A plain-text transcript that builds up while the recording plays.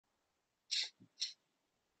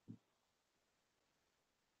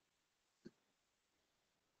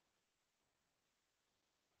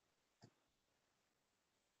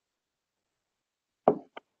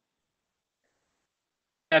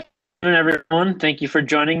everyone. Thank you for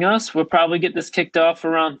joining us. We'll probably get this kicked off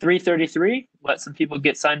around 3:33. Let some people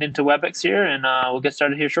get signed into WebEx here, and we'll get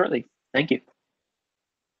started here shortly. Thank you.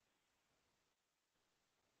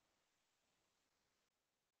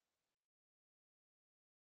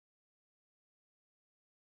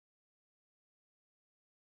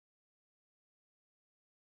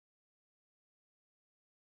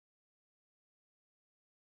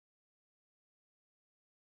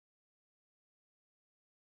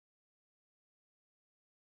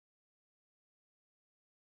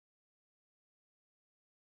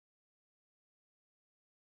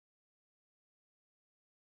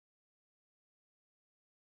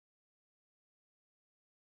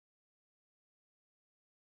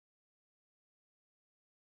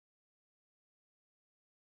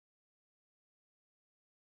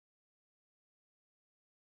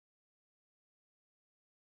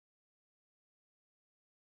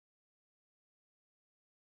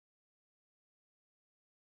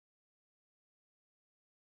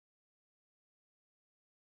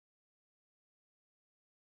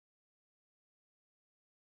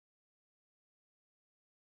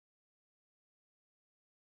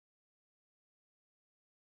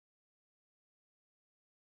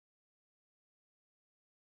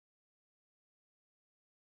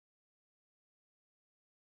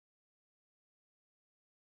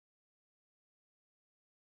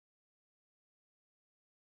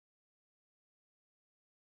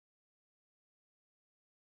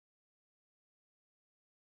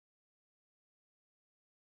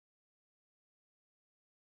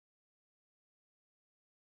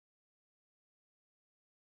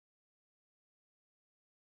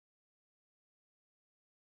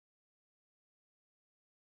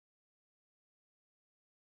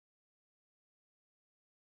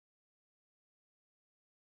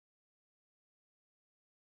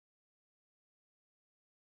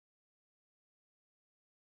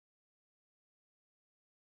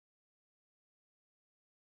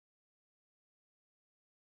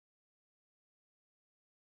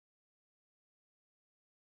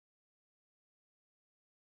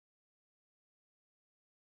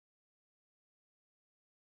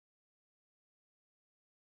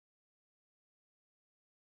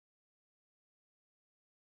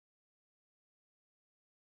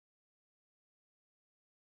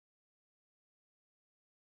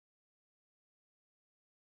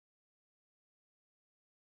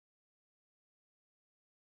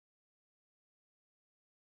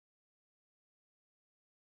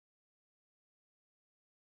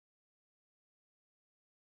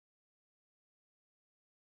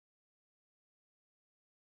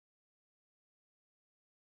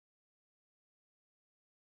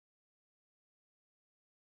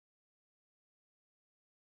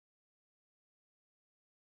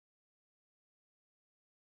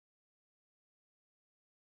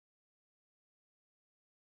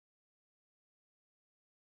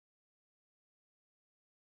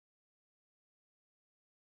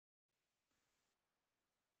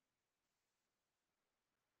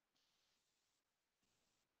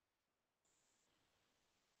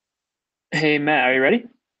 Hey, Matt, are you ready?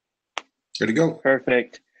 Good to go.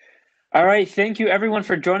 Perfect. All right. Thank you, everyone,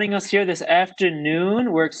 for joining us here this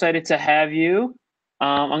afternoon. We're excited to have you.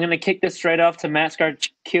 I'm going to kick this straight off to Matt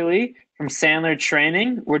Scarchilli from Sandler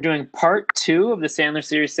Training. We're doing part 2 of the Sandler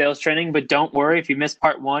Series Sales Training, but don't worry if you missed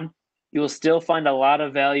part 1, you will still find a lot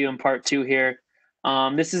of value in part 2 here.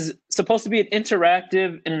 This is supposed to be an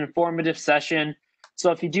interactive and an informative session.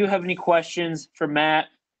 So if you do have any questions for Matt,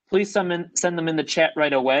 please send them in the chat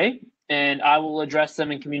right away, and I will address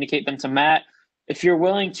them and communicate them to Matt. If you're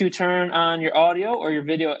willing to turn on your audio or your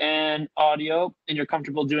video and audio, and you're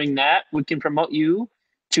comfortable doing that, we can promote you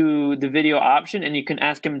to the video option and you can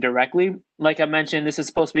ask him directly. Like I mentioned, this is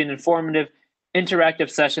supposed to be an informative, interactive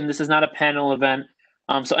session. This is not a panel event.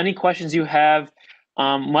 So any questions you have,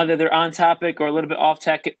 whether they're on topic or a little bit off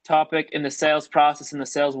topic in the sales process, in the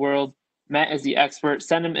sales world, Matt is the expert.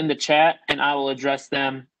 Send them in the chat and I will address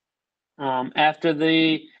them. After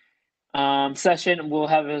the session, we'll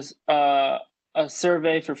have a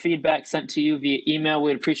survey for feedback sent to you via email.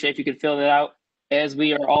 We'd appreciate if you could fill that out. As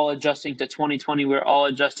we are all adjusting to 2020, we're all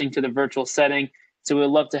adjusting to the virtual setting. So we'd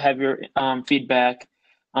love to have your feedback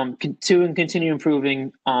to continue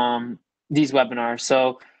improving these webinars.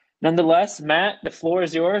 So nonetheless, Matt, the floor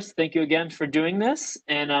is yours. Thank you again for doing this,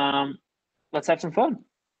 and let's have some fun.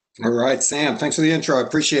 All right, Sam, thanks for the intro. I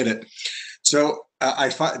appreciate it. So I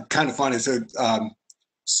kind of find it, so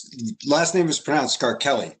last name is pronounced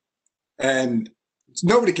Scarchilli. And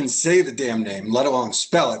nobody can say the damn name, let alone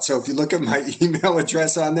spell it. So if you look at my email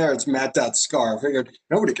address on there, it's matt.scar. I figured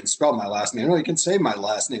nobody can spell my last name. Nobody can say my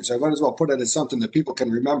last name. So I might as well put it as something that people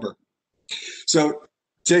can remember. So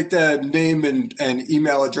take the name and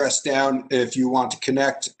email address down if you want to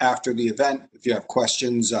connect after the event. If you have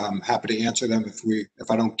questions, I'm happy to answer them.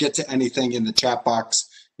 If I don't get to anything in the chat box,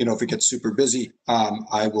 if it gets super busy,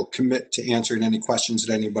 I will commit to answering any questions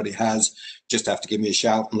that anybody has. Just have to give me a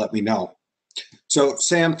shout and let me know. So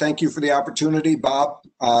Sam, thank you for the opportunity. Bob,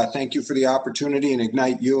 thank you for the opportunity, and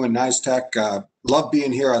Ignite You and NISTech. Love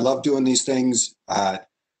being here. I love doing these things.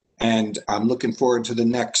 And I'm looking forward to the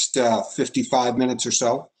next 55 minutes or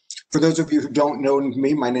so. For those of you who don't know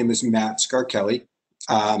me, my name is Matt Scarchilli,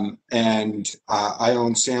 and I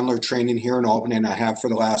own Sandler Training here in Albany, and I have for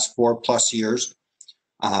the last 4+ years.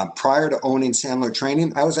 Prior to owning Sandler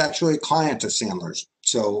Training, I was actually a client of Sandler's.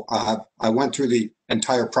 So I went through the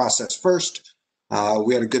entire process first.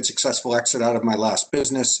 We had a good, successful exit out of my last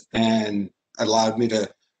business, and allowed me to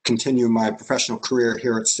continue my professional career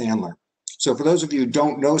here at Sandler. So for those of you who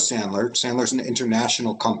don't know Sandler's an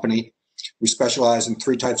international company. We specialize in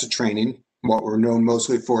 3 types of training. What we're known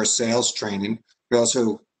mostly for is sales training. We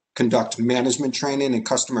also conduct management training and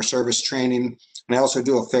customer service training. And I also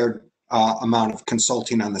do a fair amount of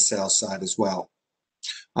consulting on the sales side as well.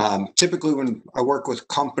 Typically when I work with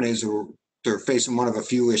companies who they're facing one of a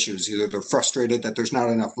few issues, either they're frustrated that there's not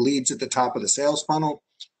enough leads at the top of the sales funnel,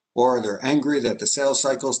 or they're angry that the sales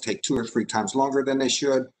cycles take 2 or 3 times longer than they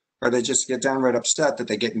should, or they just get downright upset that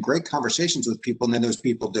they get in great conversations with people and then those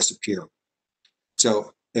people disappear.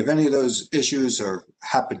 So if any of those issues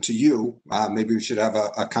happen to you, maybe we should have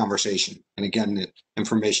a conversation. And again, the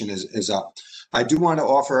information is up. I do want to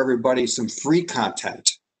offer everybody some free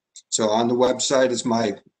content. So on the website is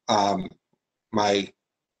my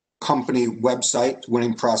company website,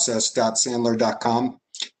 winningprocess.sandler.com.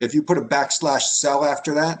 If you put a /sell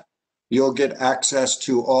after that, you'll get access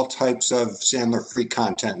to all types of Sandler free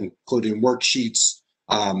content, including worksheets,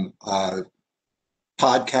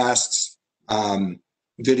 podcasts,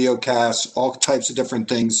 video casts, all types of different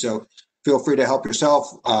things. So feel free to help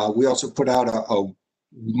yourself. We also put out a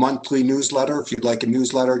monthly newsletter. If you'd like a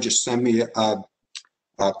newsletter, just send me a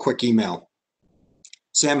quick email.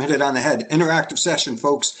 Sam hit it on the head. Interactive session,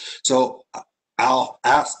 folks. So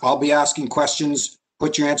I'll be asking questions.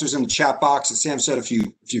 Put your answers in the chat box. As Sam said, if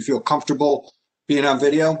you feel comfortable being on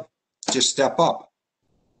video, just step up.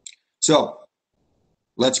 So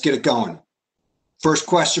let's get it going. First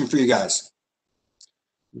question for you guys.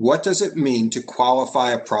 What does it mean to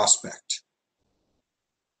qualify a prospect?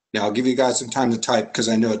 Now, I'll give you guys some time to type because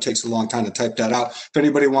I know it takes a long time to type that out. If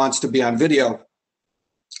anybody wants to be on video,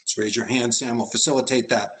 just raise your hand. Sam will facilitate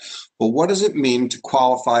that. But what does it mean to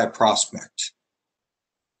qualify a prospect?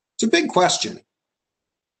 It's a big question,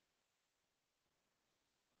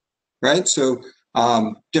 right? So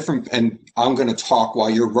different, and I'm going to talk while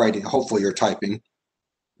you're writing. Hopefully you're typing.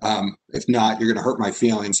 If not, you're going to hurt my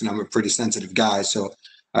feelings, and I'm a pretty sensitive guy. So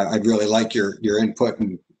I'd really like your input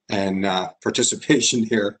and participation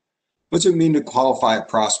here. What's it mean to qualify a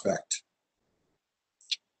prospect?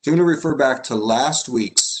 So I'm going to refer back to last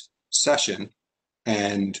week's session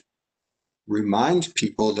and remind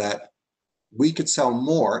people that we could sell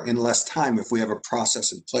more in less time if we have a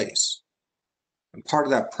process in place. And part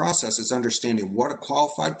of that process is understanding what a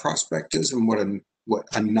qualified prospect is and what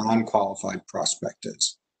a non-qualified prospect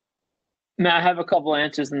is. Matt, I have a couple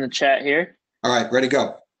answers in the chat here. All right, ready,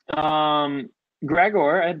 go.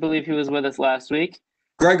 Gregor, I believe he was with us last week.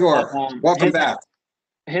 Gregor, welcome back.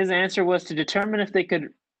 His answer was to determine if they could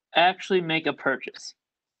actually make a purchase.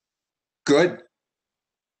 Good.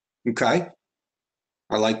 Okay.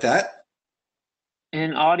 I like that.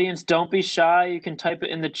 And audience, don't be shy. You can type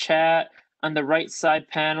it in the chat on the right side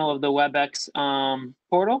panel of the WebEx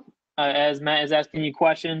portal. As Matt is asking you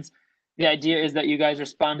questions, the idea is that you guys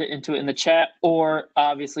respond into it in the chat or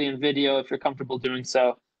obviously in video if you're comfortable doing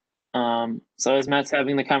so. So as Matt's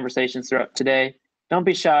having the conversations throughout today, don't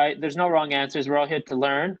be shy. There's no wrong answers. We're all here to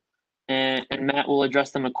learn, and Matt will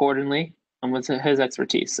address them accordingly with his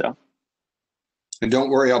expertise. So. And don't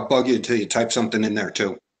worry, I'll bug you until you type something in there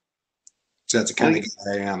too. So that's the kind of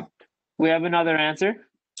guy I am. We have another answer.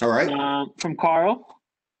 All right. From Carl.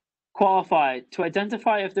 Qualify, to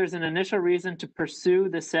identify if there's an initial reason to pursue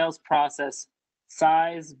the sales process.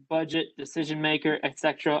 Size, budget, decision maker,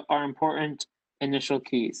 etc. are important initial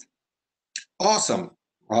keys. Awesome.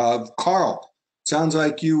 Carl, sounds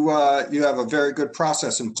like you have a very good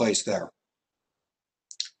process in place there.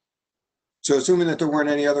 So assuming that there weren't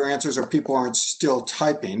any other answers or people aren't still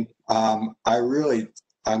typing, I'm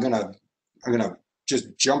gonna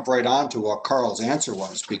just jump right on to what Carl's answer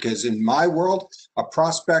was, because in my world, a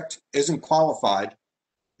prospect isn't qualified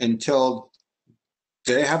until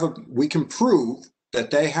we can prove that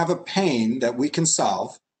they have a pain that we can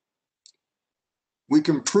solve. We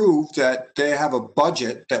can prove that they have a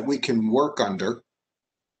budget that we can work under,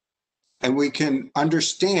 and we can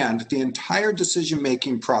understand the entire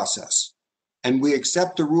decision-making process, and we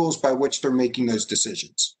accept the rules by which they're making those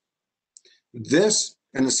decisions. This,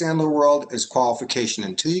 in the Sandler world, is qualification.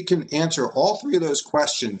 Until you can answer all three of those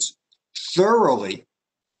questions thoroughly,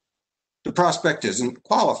 the prospect isn't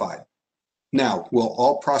qualified. Now, will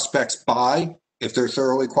all prospects buy if they're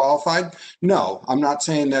thoroughly qualified? No, I'm not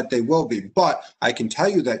saying that they will be, but I can tell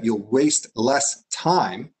you that you'll waste less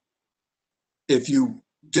time if you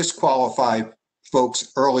disqualify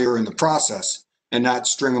folks earlier in the process and not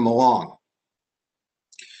string them along.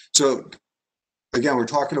 So again, we're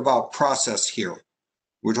talking about process here.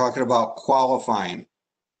 We're talking about qualifying.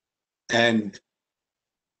 And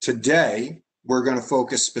today, we're going to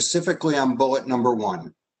focus specifically on bullet number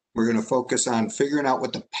 1. We're going to focus on figuring out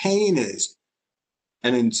what the pain is.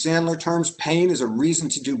 And in Sandler terms, pain is a reason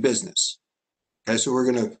to do business. Okay, so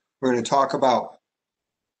we're going to talk about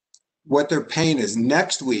what their pain is.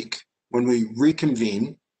 Next week, when we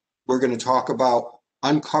reconvene, we're going to talk about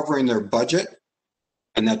uncovering their budget.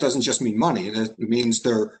 And that doesn't just mean money, that means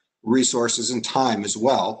their resources and time as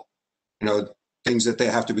well. You know, things that they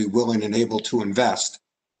have to be willing and able to invest.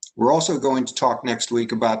 We're also going to talk next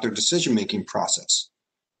week about their decision-making process.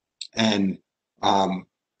 And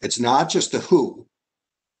it's not just the who,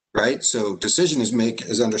 right? So decision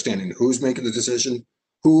is understanding who's making the decision,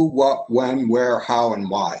 who, what, when, where, how, and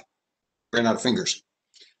why. Ran out of fingers.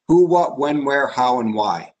 Who, what, when, where, how, and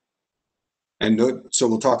why. And so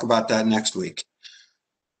we'll talk about that next week.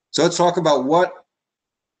 So let's talk about what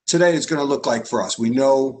today is going to look like for us. We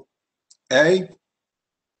know, A,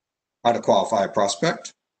 how to qualify a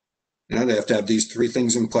prospect. You know, they have to have these 3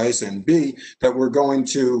 things in place. And B, that we're going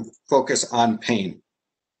to focus on pain.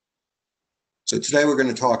 So today we're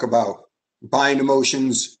going to talk about buying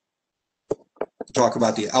emotions, talk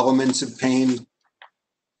about the elements of pain.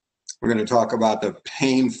 We're going to talk about the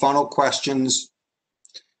pain funnel questions.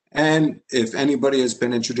 And if anybody has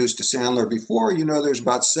been introduced to Sandler before, you know there's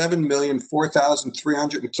about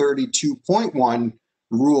 7,004,332.1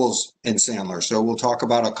 rules in Sandler. So we'll talk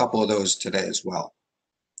about a couple of those today as well.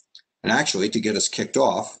 And actually, to get us kicked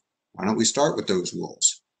off, why don't we start with those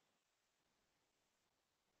rules?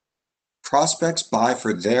 Prospects buy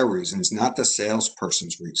for their reasons, not the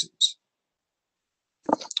salesperson's reasons.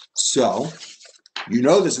 So, you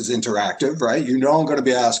know this is interactive, right? You know I'm going to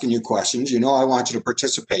be asking you questions. You know I want you to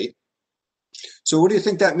participate. So what do you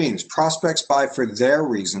think that means? Prospects buy for their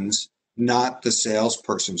reasons, not the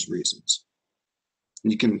salesperson's reasons.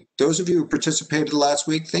 And you can, those of you who participated last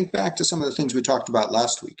week, think back to some of the things we talked about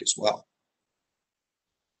last week as well.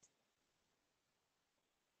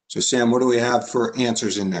 So Sam, what do we have for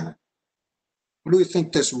answers in there? What do we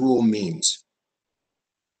think this rule means?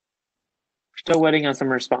 Still waiting on some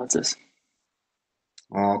responses.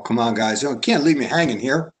 Oh, come on, guys. You can't leave me hanging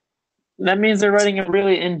here. That means they're writing a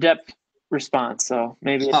really in-depth response, so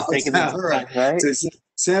maybe it's taking them some time, right? So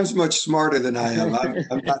Sam's much smarter than I am.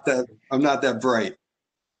 I'm not that bright.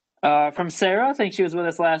 From Sarah, I think she was with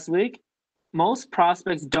us last week. Most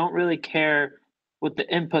prospects don't really care what the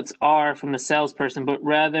inputs are from the salesperson, but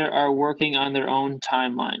rather are working on their own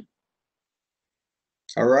timeline.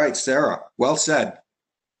 All right, Sarah, well said.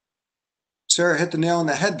 Sarah hit the nail on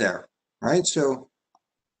the head there, right? So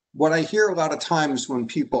what I hear a lot of times when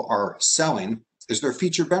people are selling is they're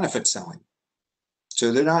feature benefit selling.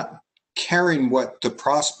 So they're not caring what the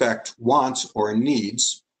prospect wants or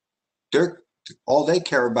needs. All they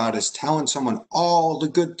care about is telling someone all the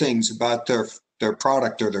good things about their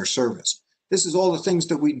product or their service. This is all the things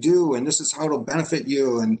that we do, and this is how it'll benefit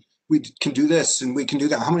you, and we can do this, and we can do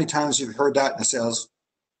that. How many times have you heard that in a sales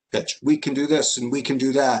pitch? We can do this, and we can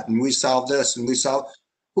do that, and we solve this, and we solve.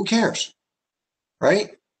 Who cares,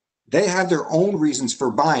 right? They have their own reasons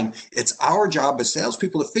for buying. It's our job as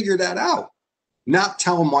salespeople to figure that out. Not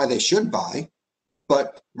tell them why they should buy,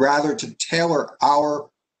 but rather to tailor our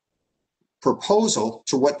proposal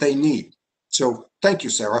to what they need. So thank you,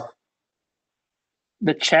 Sarah.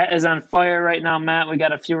 The chat is on fire right now, Matt. We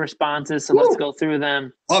got a few responses, so let's go through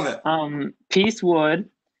them. Love it. Peace Wood.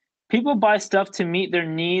 People buy stuff to meet their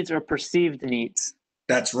needs or perceived needs.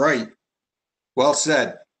 That's right. Well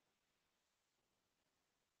said.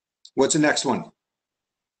 What's the next one?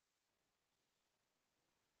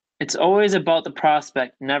 It's always about the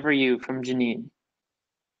prospect, never you, from Janine.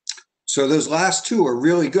 So those last two are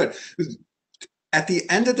really good. At the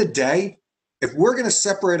end of the day, if we're going to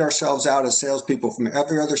separate ourselves out as salespeople from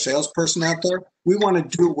every other salesperson out there, we want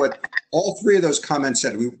to do what all three of those comments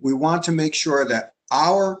said. We want to make sure that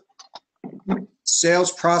our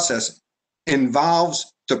sales process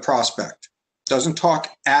involves the prospect. Doesn't talk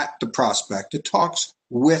at the prospect. It talks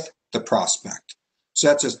with the prospect.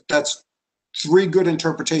 So that's three good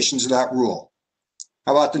interpretations of that rule.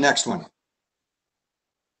 How about the next one?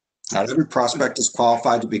 Not every prospect is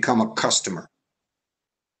qualified to become a customer.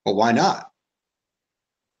 Well, why not?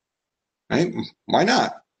 Right? Why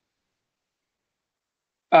not?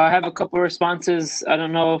 I have a couple of responses. I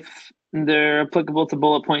don't know if they're applicable to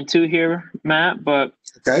bullet point 2 here, Matt, but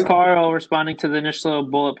Okay. Carl responding to the initial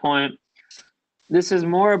bullet point. This is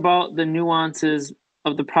more about the nuances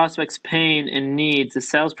of the prospect's pain and needs. The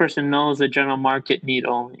salesperson knows the general market need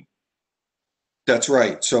only. That's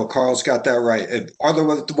right. So Carl's got that right.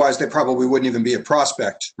 Otherwise, they probably wouldn't even be a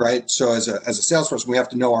prospect, right? So as a salesperson, we have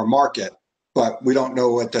to know our market, but we don't know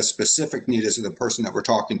what the specific need is of the person that we're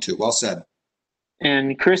talking to. Well said.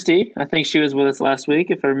 And Christy, I think she was with us last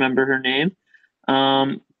week, if I remember her name.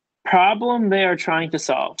 Problem they are trying to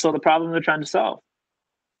solve. So the problem they're trying to solve.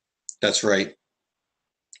 That's right.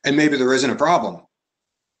 And maybe there isn't a problem.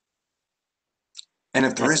 And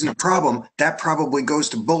if there isn't a problem, that probably goes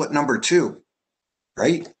to bullet number 2,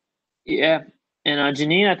 right? Yeah. And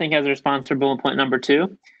Janine, I think, has a response for bullet point number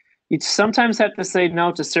 2. You sometimes have to say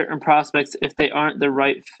no to certain prospects if they aren't the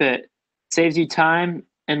right fit. Saves you time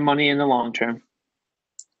and money in the long term.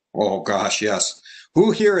 Oh, gosh, yes.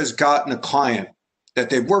 Who here has gotten a client that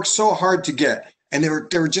they've worked so hard to get, and they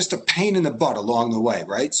were just a pain in the butt along the way,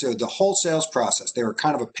 right? So the whole sales process, they were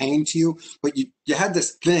kind of a pain to you, but you had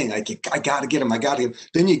this thing like, I got to get them, I got to get them.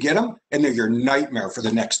 Then you get them, and they're your nightmare for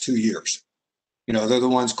the next 2 years. You know, they're the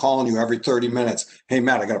ones calling you every 30 minutes. Hey,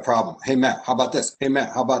 Matt, I got a problem. Hey, Matt, how about this? Hey,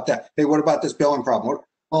 Matt, how about that? Hey, what about this billing problem?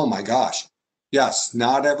 Oh, my gosh. Yes,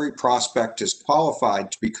 not every prospect is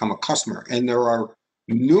qualified to become a customer. And there are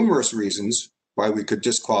numerous reasons why we could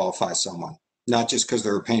disqualify someone, not just because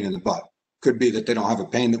they're a pain in the butt. Could be that they don't have a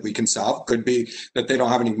pain that we can solve. Could be that they don't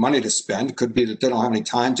have any money to spend. Could be that they don't have any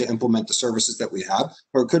time to implement the services that we have.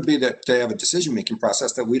 Or it could be that they have a decision-making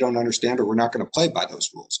process that we don't understand, or we're not going to play by those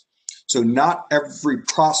rules. So not every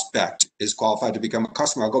prospect is qualified to become a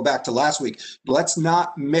customer. I'll go back to last week. Let's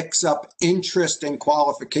not mix up interest and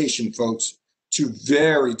qualification, folks, two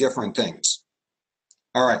very different things.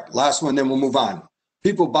 All right, last one, then we'll move on.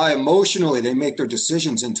 People buy emotionally. They make their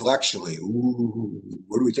decisions intellectually. Ooh,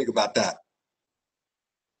 what do we think about that?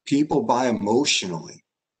 People buy emotionally.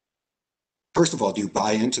 First of all, do you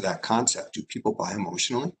buy into that concept? Do people buy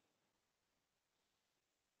emotionally?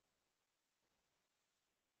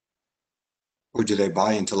 Or do they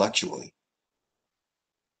buy intellectually?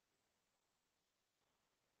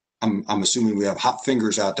 I'm assuming we have hot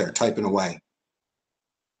fingers out there typing away.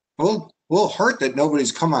 Well, a little hurt that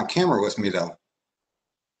nobody's come on camera with me, though.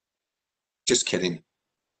 Just kidding.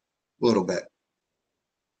 A little bit.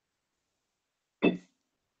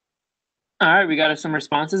 All right, we got some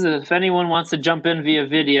responses. If anyone wants to jump in via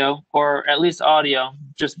video or at least audio,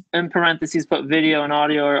 just in parentheses put video and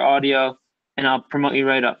audio or audio, and I'll promote you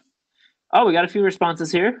right up. Oh, we got a few responses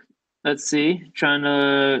here. Let's see. Trying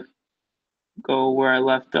to go where I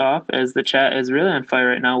left off, as the chat is really on fire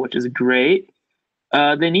right now, which is great.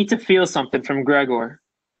 They need to feel something from Gregor.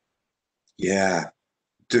 Yeah.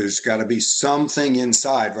 There's got to be something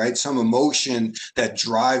inside, right? Some emotion that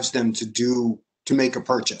drives them to make a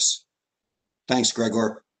purchase. Thanks,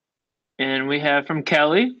 Gregor. And we have from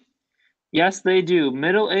Kelly. Yes, they do.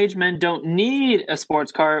 Middle-aged men don't need a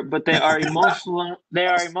sports car, but they are emotional. They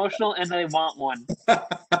are emotional and they want one.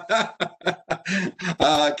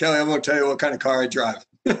 Kelly, I'm going to tell you what kind of car I drive.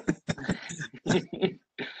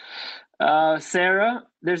 Sarah,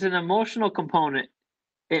 there's an emotional component.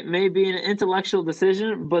 It may be an intellectual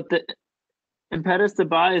decision, but the impetus to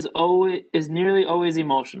buy is nearly always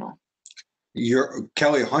emotional. You're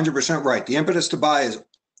Kelly, 100% right. The impetus to buy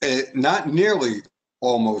is not nearly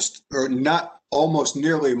almost, or not almost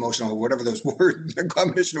nearly emotional, whatever those words, the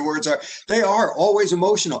combination of words are. They are always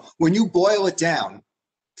emotional. When you boil it down,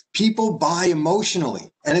 people buy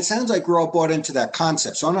emotionally. And it sounds like we're all bought into that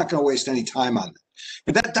concept. So I'm not going to waste any time on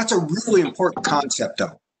that. But that's a really important concept,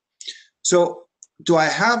 though. So do I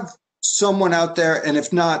have someone out there? And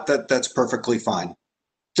if not, that's perfectly fine.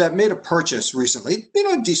 That made a purchase recently,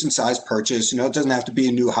 a decent sized purchase. It doesn't have to be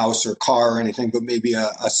a new house or car or anything, but maybe a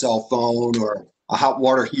cell phone or a hot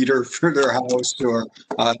water heater for their house or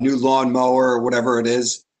a new lawnmower or whatever it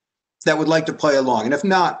is, that would like to play along. And if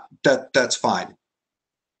not, that's fine.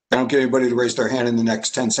 I don't get anybody to raise their hand in the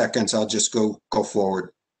next 10 seconds. I'll just go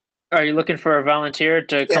forward. Are you looking for a volunteer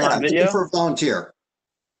to come Yeah, on I'm looking video? for a volunteer.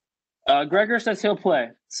 Gregor says he'll play.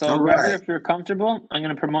 So, All Gregor, right. if you're comfortable, I'm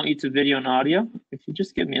going to promote you to video and audio. If you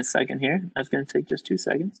just give me a second here, that's going to take just 2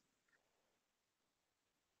 seconds.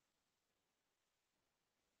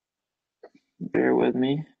 Bear with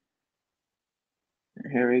me.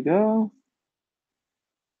 Here we go.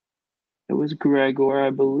 It was Gregor, I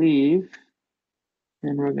believe.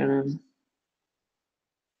 And we're going to.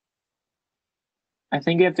 I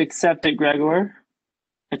think you have to accept it, Gregor.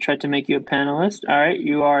 I tried to make you a panelist. All right,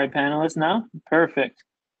 you are a panelist now. Perfect.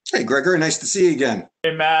 Hey, Gregor, nice to see you again.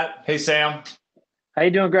 Hey, Matt. Hey, Sam. How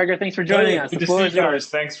you doing, Gregor? Thanks for joining us. Good The to floor see is you yours. guys.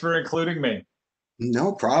 Thanks for including me.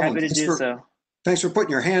 No problem. Happy to do so. Thanks for putting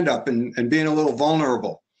your hand up and being a little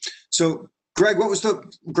vulnerable. So, Gregor,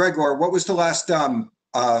 what was the last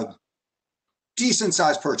decent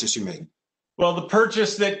sized purchase you made? Well, the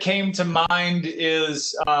purchase that came to mind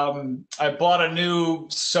is I bought a new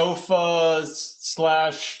sofa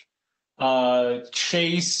slash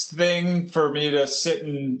chase thing for me to sit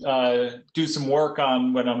and do some work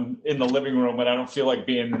on when I'm in the living room and I don't feel like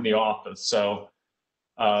being in the office. So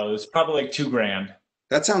it was probably like $2,000.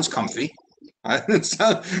 That sounds comfy.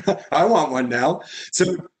 I want one now.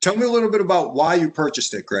 So tell me a little bit about why you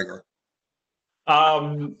purchased it, Gregor.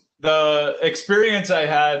 The experience I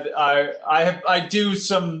had, I do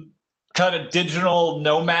some kind of digital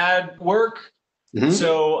nomad work. Mm-hmm.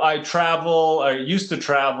 So I used to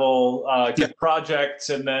travel, get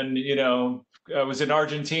projects, and then, I was in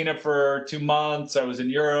Argentina for 2 months. I was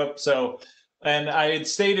in Europe. And I had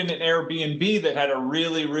stayed in an Airbnb that had a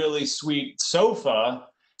really, really sweet sofa.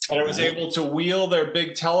 And I was able to wheel their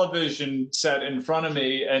big television set in front of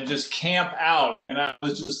me and just camp out. And I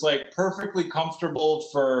was just like perfectly comfortable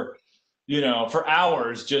for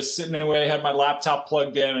hours, just sitting away, had my laptop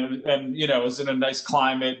plugged in and was in a nice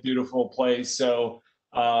climate, beautiful place. So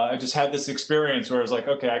I just had this experience where I was like,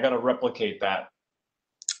 okay, I got to replicate that.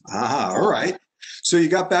 All right. So you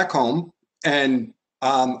got back home, and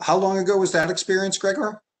how long ago was that experience,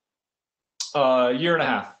 Gregor? A year and a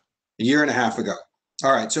half. A year and a half ago.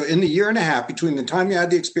 All right. So in the year and a half between the time you had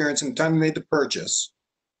the experience and the time you made the purchase,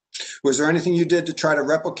 was there anything you did to try to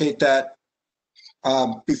replicate that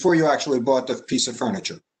before you actually bought the piece of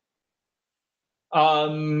furniture?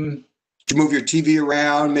 Did you move your TV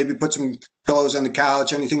around, maybe put some pillows on the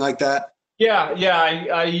couch, anything like that? Yeah.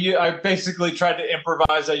 I basically tried to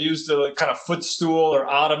improvise. I used a kind of footstool or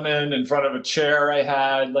ottoman in front of a chair I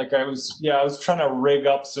had. I was trying to rig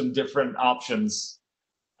up some different options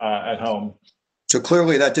at home. So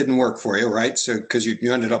clearly that didn't work for you, right? So because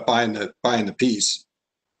you ended up buying the piece.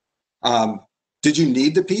 Did you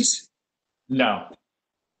need the piece? No.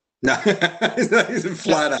 No,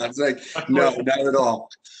 flat out. It's like, no, not at all.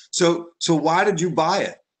 So why did you buy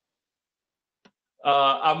it?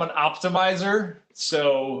 I'm an optimizer.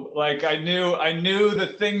 So I knew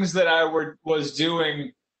the things that I was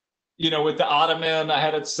doing, with the ottoman, I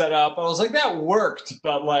had it set up. I was like, that worked,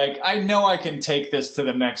 but I know I can take this to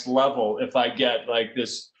the next level if I get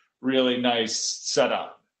this really nice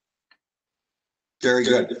setup. Very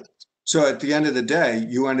good. So at the end of the day,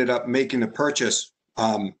 you ended up making the purchase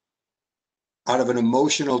out of an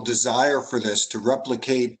emotional desire for this to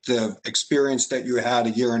replicate the experience that you had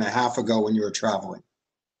a year and a half ago when you were traveling.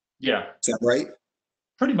 Yeah. Is that right?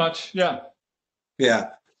 Pretty much. Yeah. Yeah.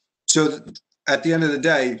 So at the end of the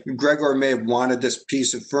day, Gregor may have wanted this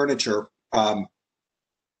piece of furniture,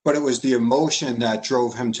 but it was the emotion that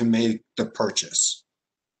drove him to make the purchase.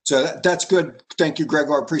 So that's good. Thank you,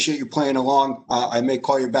 Gregor. I appreciate you playing along. I may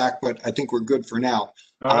call you back, but I think we're good for now.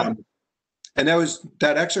 All right. And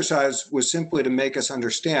that exercise was simply to make us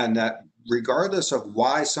understand that regardless of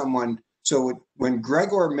why someone, so when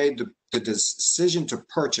Gregor made the decision to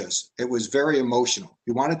purchase, it was very emotional.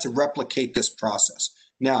 He wanted to replicate this process.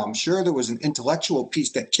 Now, I'm sure there was an intellectual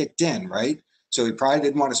piece that kicked in, right? So he probably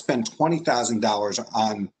didn't want to spend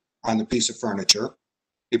 $20,000 on the piece of furniture.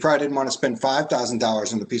 He probably didn't want to spend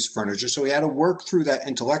 $5,000 on the piece of furniture. So he had to work through that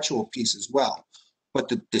intellectual piece as well. But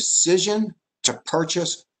the decision to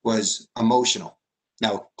purchase was emotional.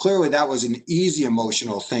 Now, clearly that was an easy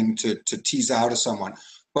emotional thing to tease out of someone.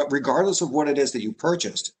 But regardless of what it is that you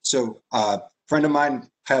purchased, so a friend of mine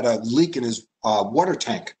had a leak in his water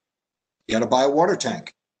tank. He had to buy a water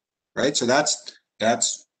tank, right? So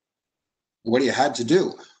that's what he had to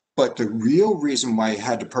do. But the real reason why he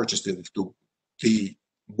had to purchase the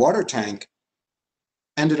water tank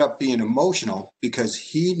ended up being emotional because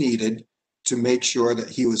he needed to make sure that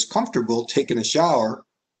he was comfortable taking a shower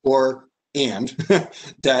and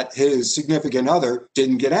that his significant other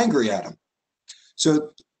didn't get angry at him.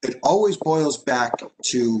 So it always boils back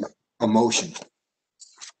to emotion.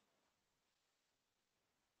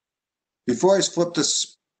 before I flip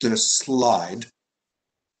this slide,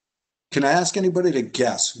 can I ask anybody to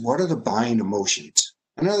guess what are the buying emotions?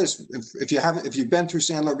 I know this, if you've been through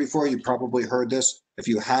Sandler before, you probably heard this. If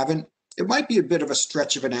you haven't, it might be a bit of a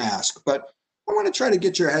stretch of an ask, but I want to try to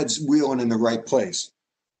get your heads wheeling in the right place.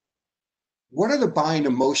 What are the buying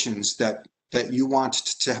emotions that you want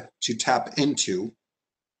to tap into?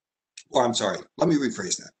 Or I'm sorry, let me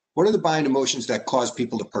rephrase that. What are the buying emotions that cause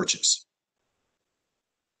people to purchase?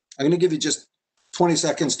 I'm going to give you just 20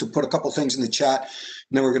 seconds to put a couple things in the chat, and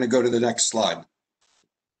then we're going to go to the next slide.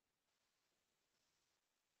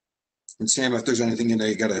 And Sam, if there's anything in there,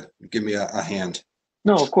 you got to give me a hand.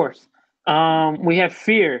 No, of course. We have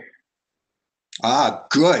fear. Ah,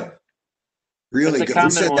 good. Really That's a good. Who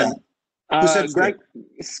common said one. that? Who said Greg,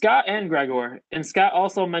 Scott and Gregor. And Scott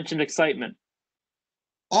also mentioned excitement.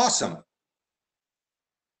 Awesome.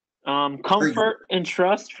 Comfort and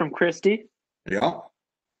trust from Christy. Yeah.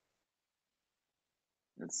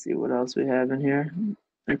 Let's see what else we have in here.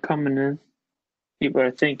 They're coming in. People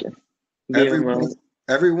are thinking. Every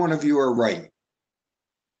one of you are right.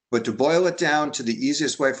 But to boil it down to the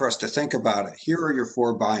easiest way for us to think about it, here are your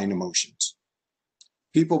 4 buying emotions.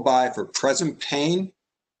 People buy for present pain.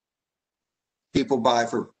 People buy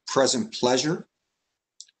for present pleasure.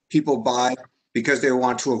 People buy because they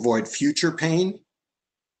want to avoid future pain,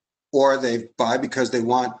 or they buy because they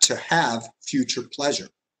want to have future pleasure.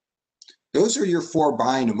 Those are your 4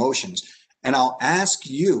 buying emotions. And I'll ask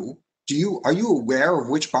you, are you aware of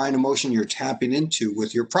which buying emotion you're tapping into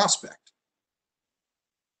with your prospect?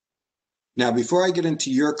 Now, before I get into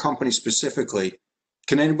your company specifically,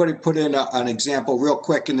 can anybody put in an example real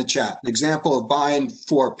quick in the chat? An example of buying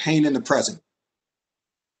for pain in the present.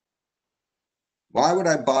 Why would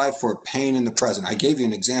I buy for pain in the present? I gave you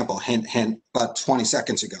an example, hint, about 20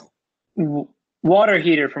 seconds ago. Water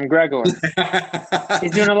heater from Gregor.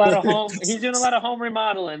 He's doing a lot of home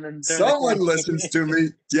remodeling. And someone listens to me.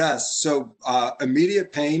 Yes. So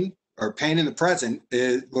immediate pain or pain in the present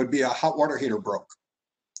would be a hot water heater broke.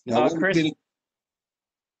 Now,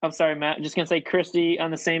 I'm sorry, Matt. I'm just gonna say Christy on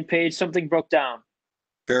the same page. Something broke down.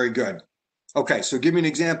 Very good. Okay, so give me an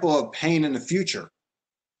example of pain in the future.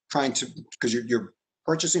 Because you're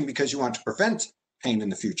purchasing because you want to prevent pain in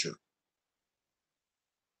the future.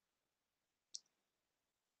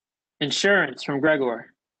 Insurance from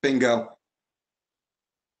Gregor. Bingo.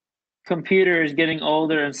 Computers getting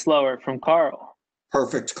older and slower from Carl.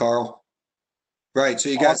 Perfect, Carl. Right, so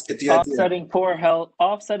you guys get the idea. Offsetting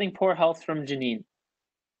poor health from Janine.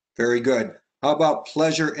 Very good. How about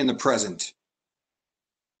pleasure in the present?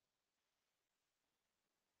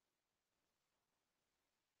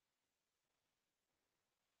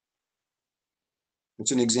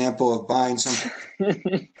 It's an example of buying something.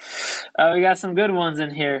 We got some good ones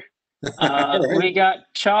in here. Right. We got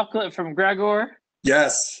chocolate from Gregor.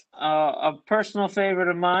 Yes. A personal favorite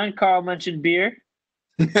of mine. Carl mentioned beer.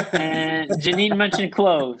 And Janine mentioned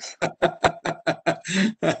clothes.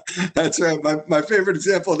 That's right. My favorite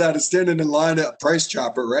example of that is standing in line at Price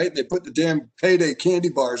Chopper, right? They put the damn payday candy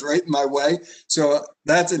bars right in my way. So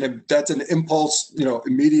that's an impulse,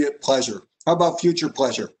 immediate pleasure. How about future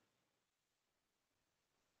pleasure?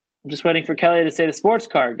 I'm just waiting for Kelly to say the sports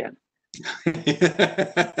car again.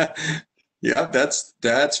 Yeah,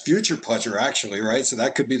 that's future pleasure actually, right? So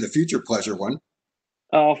that could be the future pleasure one.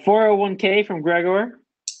 401k from Gregor.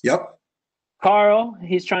 Yep. Carl,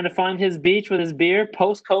 he's trying to find his beach with his beer,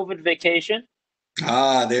 post-COVID vacation.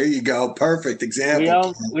 Ah, there you go. Perfect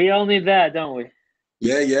example. We all need that, don't we?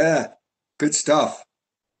 Yeah. Good stuff.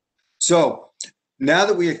 So now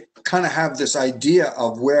that we kind of have this idea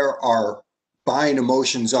of where our buying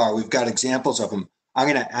emotions are, we've got examples of them. I'm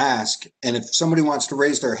going to ask, and if somebody wants to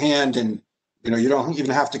raise their hand, and you don't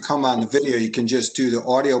even have to come on the video, you can just do the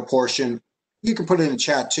audio portion. You can put it in the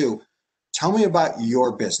chat too. Tell me about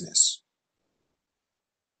your business.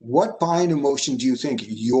 What buying emotion do you think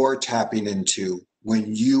you're tapping into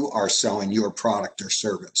when you are selling your product or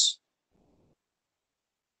service?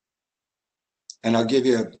 And I'll give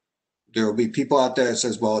you, there will be people out there that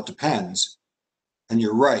says, well, it depends. And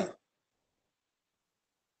you're right.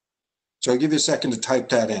 So I'll give you a second to type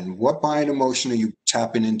that in. What buying emotion are you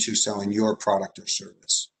tapping into selling your product or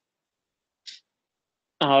service?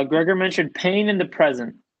 Gregor mentioned pain in the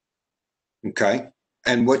present. Okay.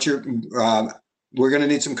 And what's your, we're going to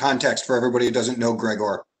need some context for everybody who doesn't know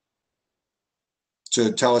Gregor.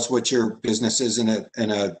 So tell us what your business is in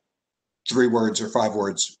a 3 words or 5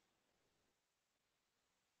 words.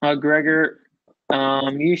 Gregor,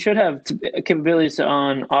 you should have capabilities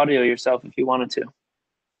on audio yourself if you wanted to.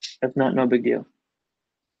 If not, no big deal.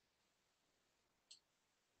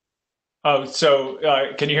 Oh, so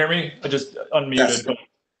can you hear me? I just unmuted. Yes. But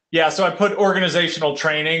yeah, so I put organizational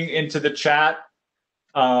training into the chat.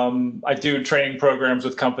 I do training programs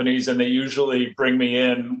with companies, and they usually bring me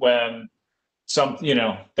in when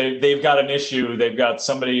they've got an issue. They've got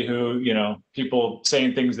somebody who, people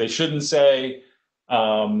saying things they shouldn't say,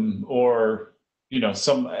 or,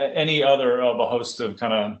 any other of a host of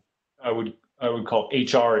kind of, I would call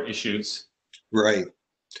HR issues. Right.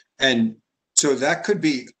 And so that could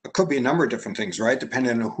be a number of different things, right?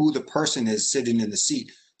 Depending on who the person is sitting in the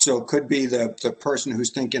seat. So it could be the person who's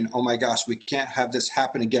thinking, oh my gosh, we can't have this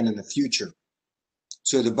happen again in the future.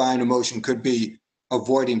 So the buying emotion could be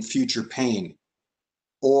avoiding future pain.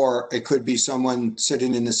 Or it could be someone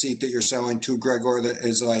sitting in the seat that you're selling to, Gregor, that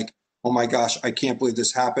is like, oh my gosh, I can't believe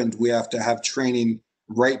this happened. We have to have training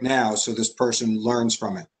right now so this person learns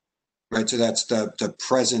from it, right? So that's the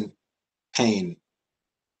present pain.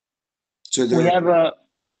 So We have a.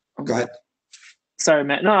 Go ahead. Sorry,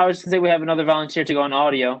 Matt. No, I was going to say we have another volunteer to go on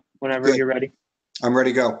audio whenever Good. you're ready. I'm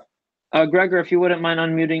ready to go. Gregor, if you wouldn't mind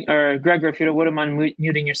unmuting, or Gregor, if you wouldn't mind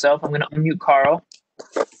muting yourself, I'm going to unmute Carl.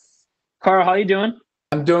 Carl, how you doing?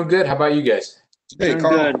 I'm doing good. How about you guys? Hey, Doing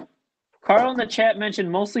Carl. good. Carl in the chat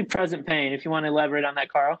mentioned mostly present pain. If you want to elaborate on that,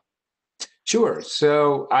 Carl. Sure.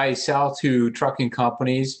 So I sell to trucking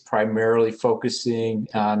companies, primarily focusing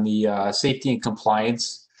on the safety and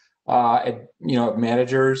compliance,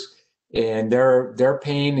 managers, and their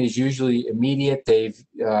pain is usually immediate.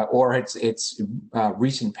 Or it's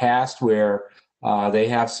recent past where they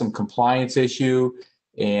have some compliance issue,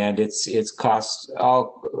 and it's caused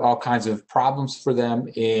all kinds of problems for them.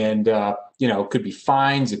 And it could be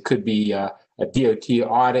fines, it could be a DOT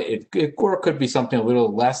audit, or it could be something a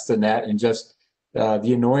little less than that, and just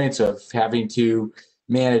the annoyance of having to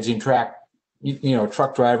manage and track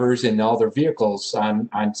truck drivers and all their vehicles on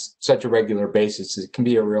such a regular basis. It can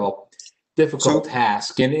be a real difficult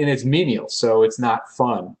task, and it's menial, so it's not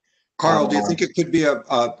fun. Carl, do you think it could be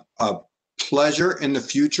a pleasure in the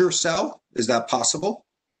future sell? Is that possible?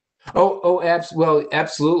 Well,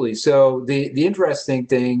 absolutely. So the interesting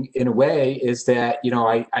thing, in a way, is that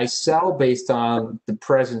I sell based on the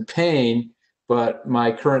present pain, but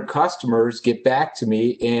my current customers get back to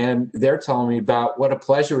me and they're telling me about what a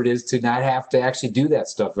pleasure it is to not have to actually do that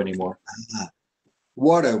stuff anymore.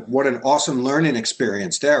 What an awesome learning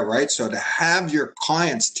experience there, right? So to have your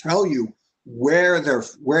clients tell you where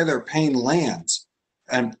their pain lands,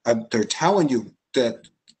 and they're telling you that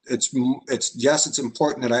it's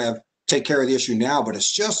important that I take care of the issue now, but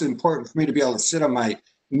it's just important for me to be able to sit on my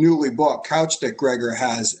newly bought couch that Gregor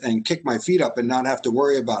has and kick my feet up and not have to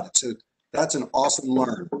worry about it. So that's an awesome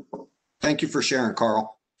learn. Thank you for sharing,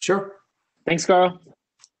 Carl. Sure. Thanks, Carl.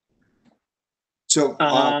 So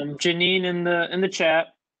Janine in the chat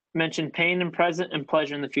mentioned pain in present and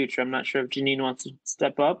pleasure in the future. I'm not sure if Janine wants to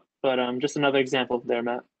step up, but just another example there,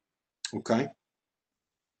 Matt. Okay.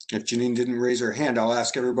 If Janine didn't raise her hand, I'll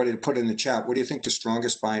ask everybody to put in the chat. What do you think the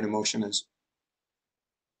strongest buying emotion is?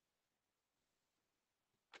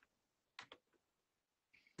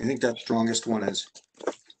 I think that strongest one is.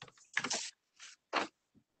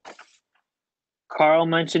 Carl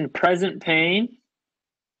mentioned present pain.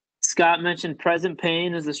 Scott mentioned present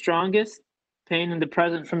pain is the strongest. Pain in the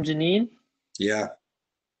present from Janine. Yeah.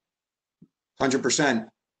 100%.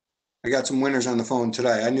 I got some winners on the phone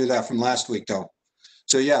today. I knew that from last week though.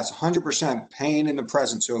 So yes, 100% pain in the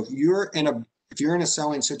present. So if you're in a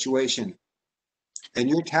selling situation and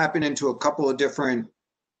you're tapping into a couple of different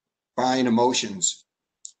buying emotions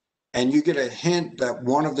and you get a hint that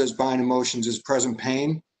one of those buying emotions is present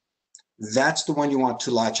pain, that's the one you want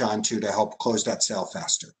to latch onto to help close that sale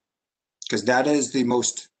faster. Because that is the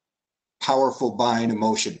most powerful buying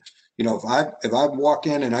emotion. If I walk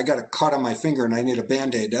in and I got a cut on my finger and I need a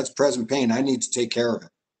Band-Aid, that's present pain. I need to take care of it.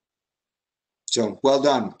 So well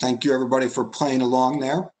done. Thank you everybody for playing along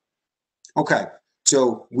there. Okay,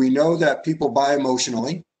 so we know that people buy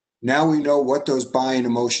emotionally. Now we know what those buying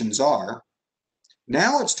emotions are.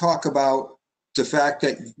 Now let's talk about the fact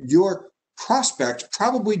that your prospect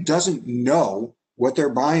probably doesn't know what their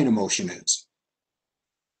buying emotion is.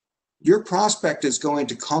 Your prospect is going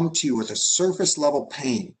to come to you with a surface level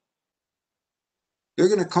pain. They're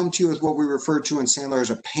going to come to you with what we refer to in Sandler as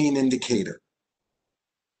a pain indicator.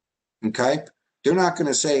 Okay? They're not going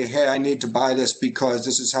to say, hey, I need to buy this because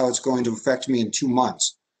this is how it's going to affect me in 2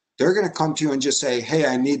 months. They're going to come to you and just say, hey,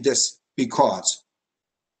 I need this because.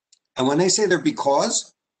 And when they say they're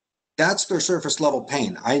because, that's their surface level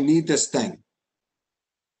pain. I need this thing.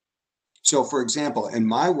 So for example, in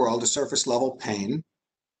my world, a surface level pain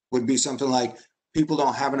would be something like people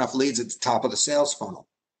don't have enough leads at the top of the sales funnel.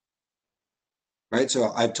 right?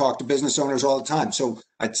 So I talk to business owners all the time. So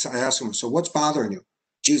I ask them, so what's bothering you?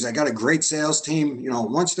 Geez, I got a great sales team. You know,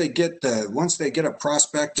 once they get a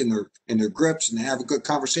prospect in their grips and they have a good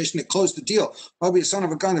conversation, they close the deal. Probably a son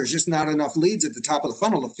of a gun. There's just not enough leads at the top of the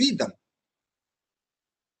funnel to feed them.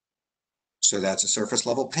 So that's a surface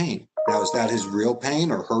level pain. Now, is that his real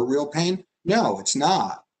pain or her real pain? No, it's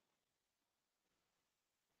not.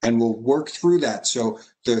 And we'll work through that. So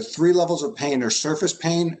there are 3 levels of pain. There's surface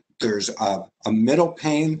pain. There's a middle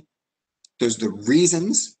pain. There's the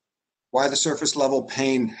reasons why the surface level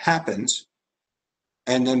pain happens.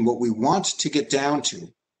 And then what we want to get down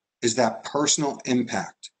to is that personal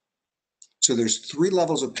impact. So there's 3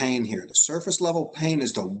 levels of pain here. The surface level pain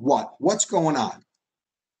is the what. What's going on?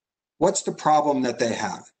 What's the problem that they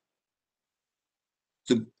have?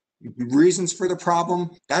 The reasons for the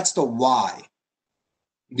problem, that's the why.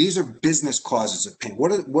 These are business causes of pain.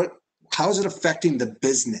 How is it affecting the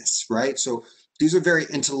business, right? So these are very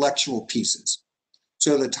intellectual pieces.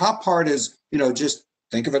 So the top part is, just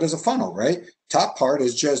think of it as a funnel, right? Top part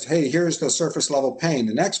is just, hey, here's the surface level pain.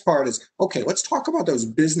 The next part is, okay, let's talk about those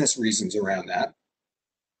business reasons around that.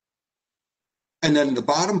 And then the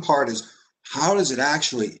bottom part is, how does it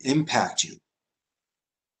actually impact you?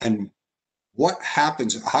 And what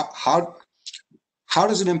happens? How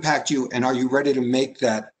does it impact you? And are you ready to make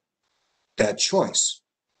that choice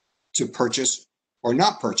to purchase or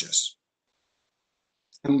not purchase?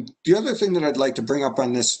 And the other thing that I'd like to bring up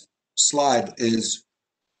on this slide is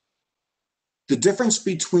the difference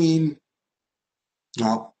between,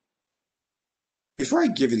 now, before I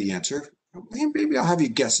give you the answer, maybe I'll have you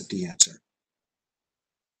guess at the answer.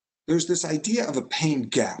 There's this idea of a pain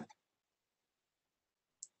gap.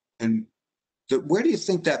 And where do you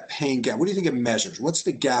think that pain gap, what do you think it measures? What's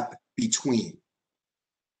the gap between?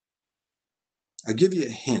 I'll give you a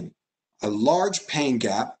hint. A large pain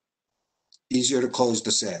gap, easier to close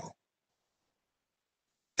the sale.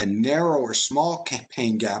 A narrow or small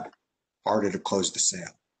pain gap, harder to close the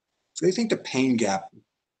sale. So you think the pain gap,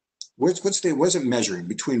 what's it measuring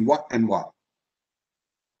between what and what?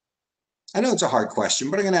 I know it's a hard question,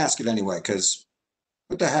 but I'm going to ask it anyway, because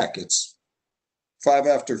what the heck? It's 5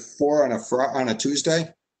 after 4 on a Tuesday.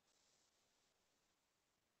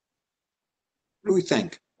 What do we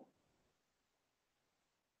think?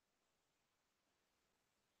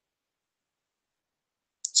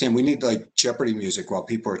 Sam, we need like Jeopardy music while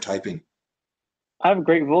people are typing. I have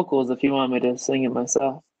great vocals if you want me to sing it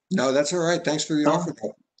myself. No, that's all right. Thanks for the offer.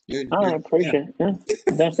 I appreciate it. Yeah.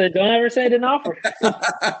 Don't ever say I didn't offer.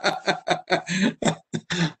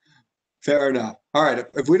 Fair enough. All right.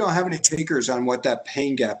 If we don't have any takers on what that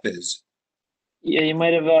pain gap is. Yeah, you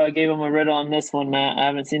might have gave him a riddle on this one, Matt. I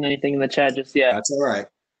haven't seen anything in the chat just yet. That's all right.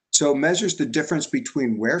 So it measures the difference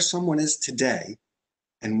between where someone is today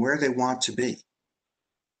and where they want to be.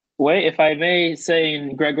 Wait, if I may say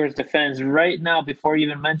in Gregor's defense, right now, before you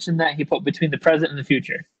even mentioned that, he put between the present and the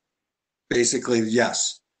future. Basically,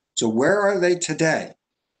 yes. So where are they today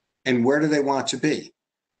and where do they want to be?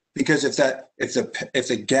 Because if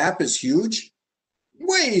the gap is huge,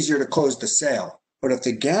 way easier to close the sale. But if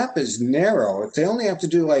the gap is narrow, if they only have to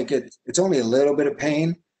do it's only a little bit of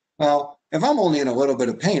pain, well, if I'm only in a little bit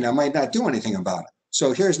of pain, I might not do anything about it.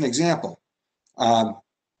 So here's an example.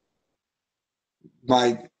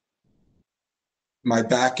 My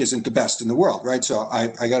back isn't the best in the world, right? So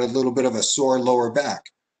I got a little bit of a sore lower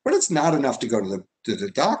back, but it's not enough to go to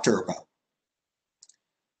the doctor about.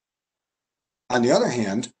 On the other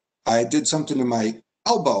hand, I did something to my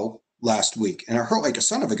elbow last week and it hurt like a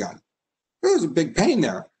son of a gun. There was a big pain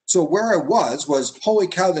there. So where I was, holy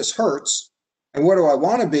cow, this hurts. And where do I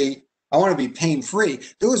want to be? I want to be pain-free.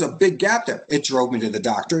 There was a big gap there. It drove me to the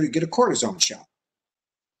doctor to get a cortisone shot.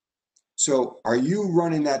 So are you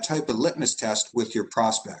running that type of litmus test with your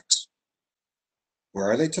prospects?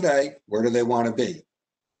 Where are they today? Where do they want to be?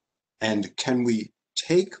 And can we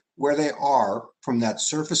take where they are from that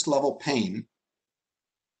surface level pain,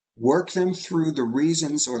 work them through the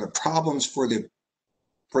reasons or the problems for the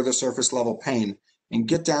surface level pain, and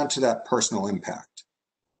get down to that personal impact?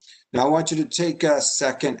 Now I want you to take a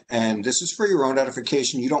second, and this is for your own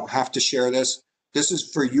edification. You don't have to share this. This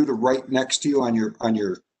is for you to write next to you on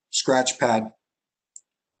your scratch pad.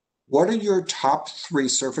 What are your top 3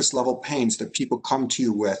 surface level pains that people come to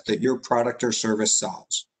you with that your product or service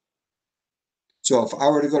solves? So if I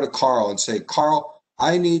were to go to Carl and say, Carl,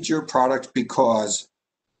 I need your product because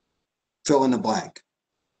fill in the blank.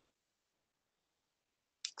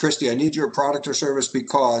 Christy, I need your product or service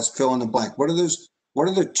because fill in the blank. What are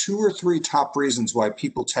the 2 or 3 top reasons why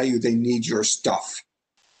people tell you they need your stuff?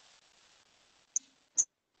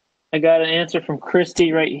 I got an answer from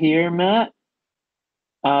Christy right here, Matt.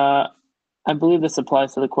 I believe this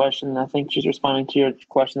applies to the question. I think she's responding to your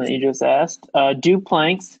question that you just asked. Do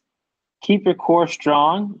planks. Keep your core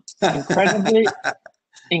strong.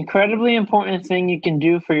 Incredibly important thing you can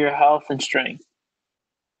do for your health and strength.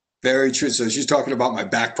 Very true. So she's talking about my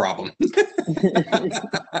back problem.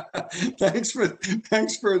 Thanks for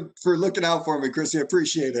looking out for me, Chrissy. I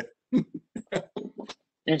appreciate it.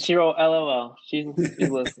 And she wrote LOL. She's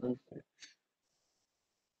listening.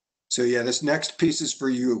 So yeah, this next piece is for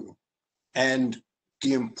you. And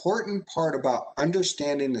the important part about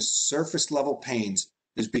understanding the surface level pains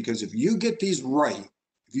is because if you get these right,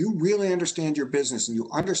 if you really understand your business and you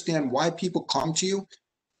understand why people come to you,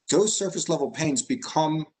 those surface level pains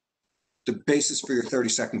become the basis for your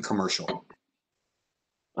 30-second commercial.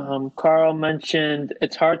 Carl mentioned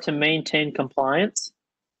it's hard to maintain compliance.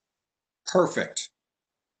 Perfect.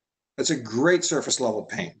 That's a great surface level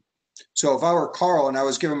pain. So if I were Carl and I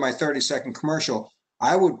was giving my 30-second commercial,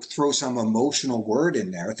 I would throw some emotional word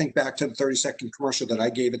in there. I think back to the 30-second commercial that I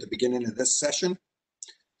gave at the beginning of this session.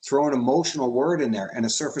 Throw an emotional word in there and a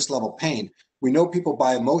surface level pain. We know people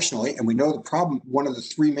buy emotionally, and we know the problem, one of the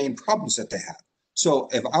three main problems that they have. So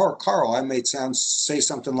if I were Carl, I may say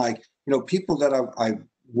something like, people that I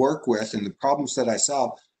work with and the problems that I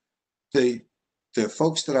solve, the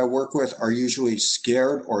folks that I work with are usually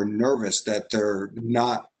scared or nervous that they're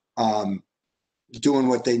not doing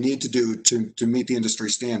what they need to do to meet the industry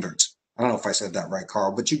standards. I don't know if I said that right,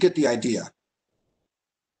 Carl, but you get the idea.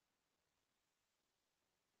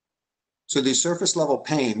 So these surface level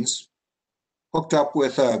pains hooked up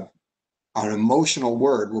with an emotional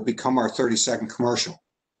word will become our 30-second commercial.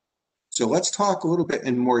 So let's talk a little bit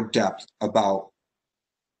in more depth about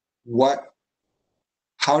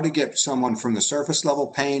how to get someone from the surface level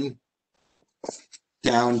pain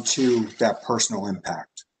down to that personal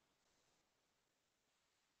impact.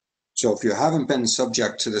 So if you haven't been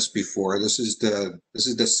subject to this before, this is the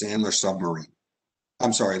Sandler submarine.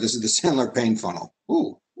 I'm sorry, this is the Sandler pain funnel.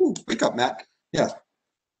 Ooh, wake up, Matt. Yeah,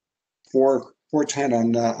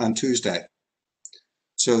 4:10 on Tuesday.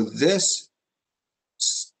 So this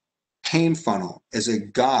pain funnel is a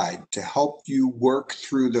guide to help you work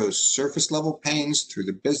through those surface level pains, through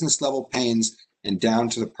the business level pains, and down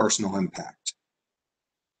to the personal impact.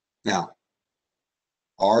 Now,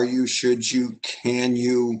 can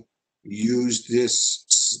you use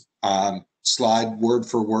this slide word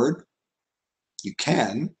for word? You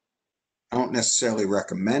can. I don't necessarily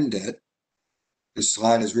recommend it. This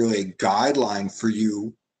slide is really a guideline for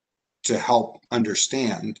you to help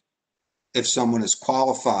understand if someone is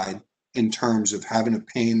qualified in terms of having a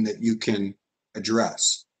pain that you can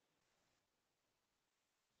address.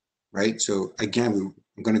 Right? So again,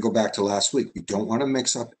 I'm going to go back to last week. We don't want to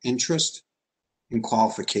mix up interest and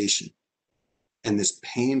qualification. And this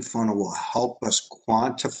pain funnel will help us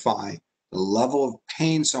quantify the level of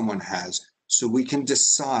pain someone has so we can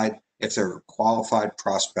decide if they're a qualified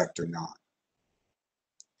prospect or not.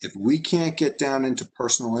 If we can't get down into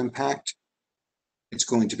personal impact, it's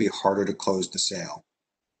going to be harder to close the sale.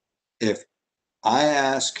 If I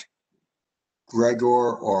ask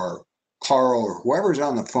Gregor or Carl or whoever's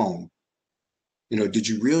on the phone, did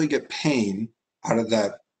you really get pain out of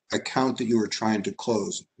that account that you were trying to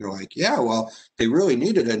close? They're like, yeah, well, they really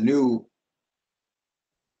needed a new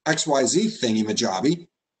XYZ thingy-majobby.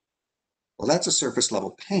 Well, that's a surface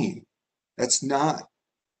level pain. That's not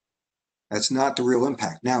the real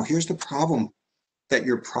impact. Now, here's the problem that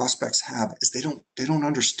your prospects have is they don't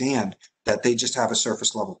understand that they just have a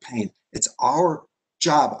surface level pain. It's our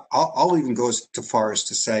job. I'll even go as far as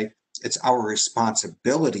to say it's our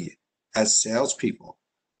responsibility as salespeople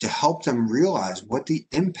to help them realize what the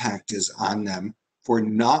impact is on them for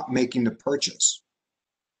not making the purchase.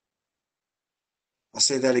 I'll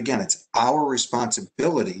say that again. It's our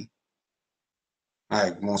responsibility.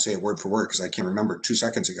 I won't say it word for word because I can't remember 2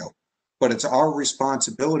 seconds ago. But it's our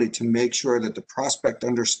responsibility to make sure that the prospect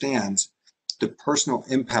understands the personal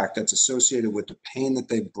impact that's associated with the pain that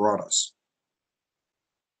they brought us.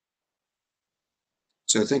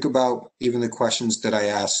 So think about even the questions that I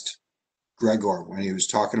asked Gregor when he was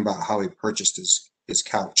talking about how he purchased his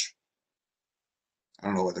couch. I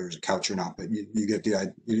don't know whether it was a couch or not, but you get the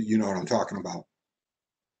idea, you know what I'm talking about.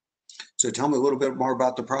 So tell me a little bit more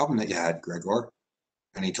about the problem that you had, Gregor.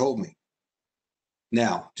 And he told me.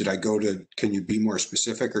 Now, did I go to, can you be more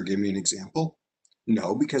specific or give me an example?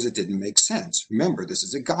 No, because it didn't make sense. Remember, this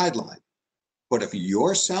is a guideline. But if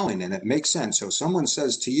you're selling and it makes sense, so someone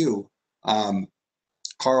says to you,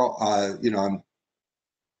 Carl,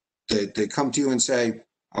 they come to you and say,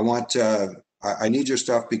 I need your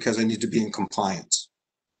stuff because I need to be in compliance.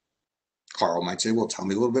 Carl might say, well, tell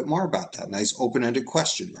me a little bit more about that. Nice open-ended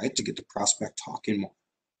question, right? To get the prospect talking more.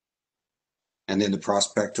 And then the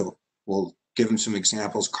prospect will give him some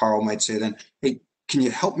examples. Carl might say then, hey, can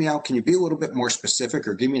you help me out? Can you be a little bit more specific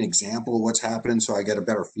or give me an example of what's happening so I get a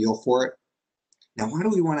better feel for it? Now, why do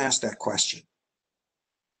we want to ask that question?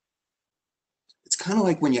 It's kind of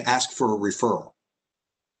like when you ask for a referral.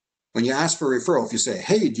 When you ask for a referral, if you say,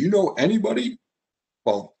 hey, do you know anybody?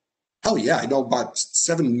 Well, hell yeah, I know about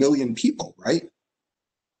 7 million people, right?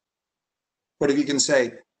 But if you can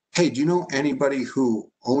say, hey, do you know anybody who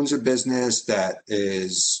owns a business that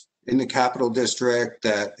is in the Capital District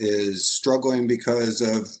that is struggling because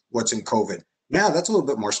of what's in COVID? Now, that's a little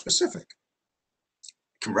bit more specific.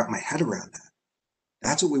 I can wrap my head around that.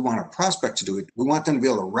 That's what we want our prospect to do. We want them to be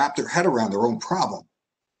able to wrap their head around their own problem.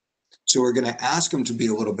 So we're going to ask them to be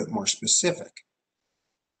a little bit more specific.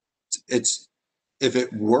 If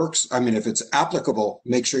it works, I mean, if it's applicable,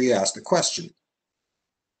 make sure you ask the question.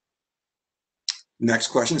 Next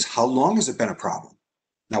question is, how long has it been a problem?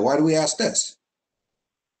 Now, why do we ask this?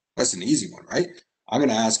 That's an easy one, right? I'm going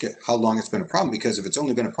to ask it how long it's been a problem, because if it's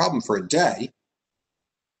only been a problem for a day,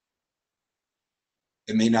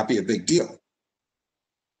 it may not be a big deal.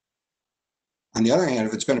 On the other hand,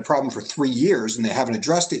 if it's been a problem for 3 years and they haven't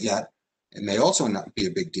addressed it yet, it may also not be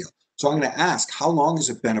a big deal. So I'm going to ask, how long has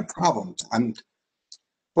it been a problem?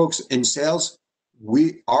 Folks, in sales,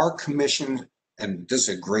 our commission, and this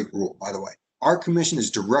is a great rule, by the way, our commission is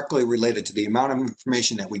directly related to the amount of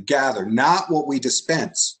information that we gather, not what we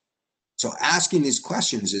dispense. So asking these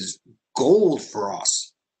questions is gold for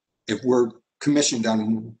us if we're commissioned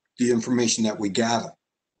on the information that we gather.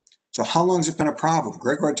 So how long has it been a problem?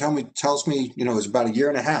 Gregor tells me, it was about 1.5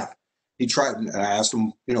 years. He tried, and I asked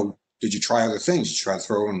him, did you try other things? Did you try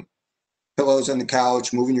throwing pillows on the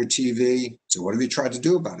couch, moving your TV? So what have you tried to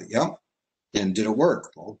do about it? Yep. And did it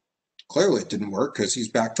work? Well, clearly it didn't work because he's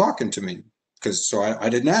back talking to me. So I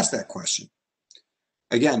didn't ask that question.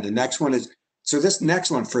 Again, the next one is, so this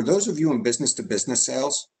next one, for those of you in business to business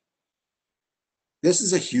sales, this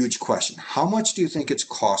is a huge question. How much do you think it's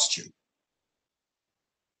cost you?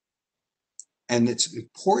 And it's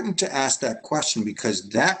important to ask that question because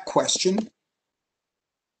that question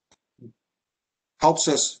helps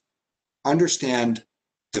us understand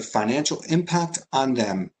the financial impact on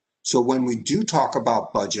them. So when we do talk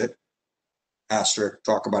about budget, asterisk,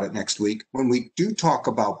 talk about it next week. When we do talk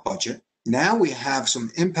about budget, now we have some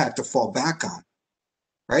impact to fall back on,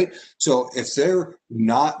 right? So if they're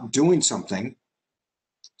not doing something,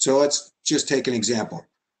 so let's just take an example.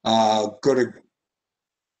 Go to,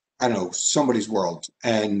 I don't know, somebody's world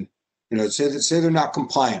and, say they're not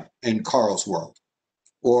compliant in Carl's world.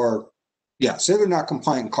 Or, say they're not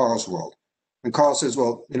compliant in Carl's world. And Carl says,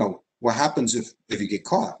 well, what happens if you get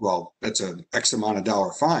caught? Well, that's an X amount of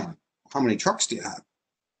dollar fine. How many trucks do you have?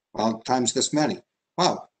 Well, times this many.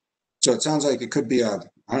 Wow. So it sounds like it could be a,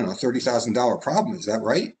 I don't know, $30,000 problem. Is that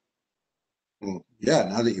right? Well, yeah,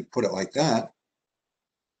 now that you put it like that.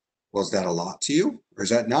 Well, is that a lot to you? Or is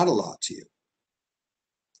that not a lot to you?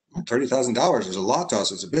 Well, $30,000 is a lot to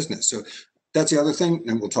us as a business. So that's the other thing.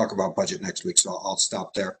 And we'll talk about budget next week. So I'll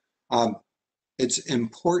stop there. It's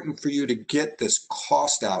important for you to get this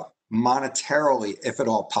cost out monetarily, if at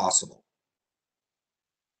all possible.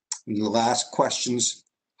 And the last questions,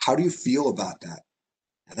 how do you feel about that?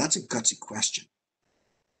 Now, that's a gutsy question,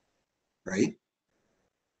 right?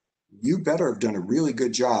 You better have done a really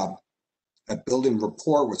good job at building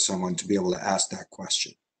rapport with someone to be able to ask that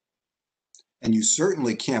question. And you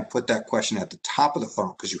certainly can't put that question at the top of the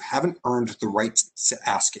funnel because you haven't earned the right to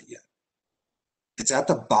ask it yet. It's at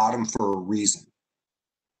the bottom for a reason.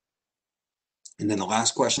 And then the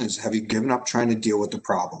last question is, have you given up trying to deal with the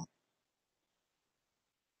problem?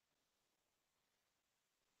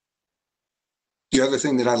 The other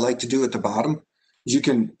thing that I like to do at the bottom is you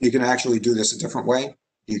can actually do this a different way.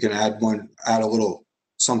 You can add a little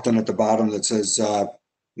something at the bottom that says,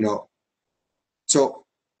 so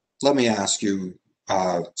let me ask you,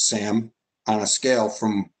 Sam, on a scale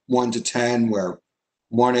from 1 to 10, where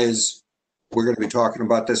 1 is, we're going to be talking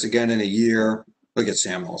about this again in a year. Look at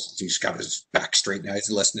Sam also. He's got his back straight now.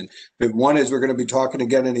 He's listening. But 1 is, we're going to be talking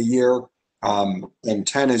again in a year. And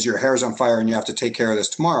 10 is, your hair's on fire and you have to take care of this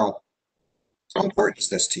tomorrow. How important is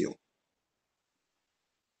this to you?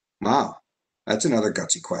 Wow, that's another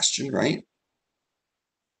gutsy question, right?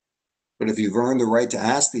 But if you've earned the right to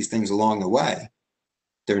ask these things along the way,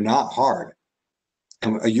 they're not hard.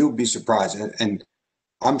 And you'll be surprised. And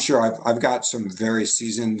I'm sure I've got some very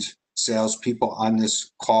seasoned salespeople on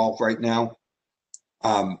this call right now.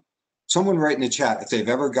 Someone write in the chat if they've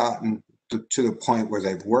ever gotten to the point where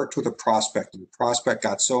they've worked with a prospect and the prospect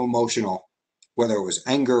got so emotional, whether it was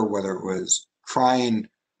anger, whether it was crying.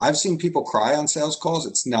 I've seen people cry on sales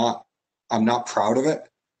calls. I'm not proud of it,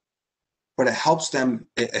 but it helps them.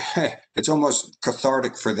 It's almost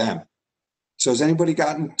cathartic for them. So has anybody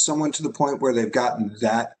gotten someone to the point where they've gotten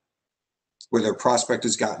that, where their prospect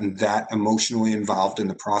has gotten that emotionally involved in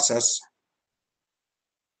the process?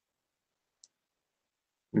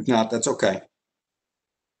 If not, that's okay.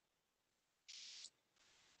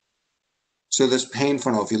 So this pain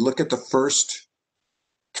funnel, if you look at the first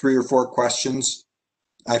 3 or 4 questions,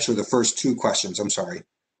 actually the first 2 questions, I'm sorry.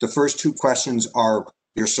 The first 2 questions are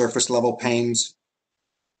your surface level pains.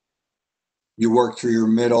 You work through your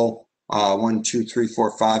middle 1, 2, 3,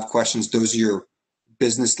 4, 5 questions. Those are your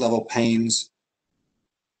business level pains.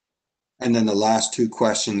 And then the last 2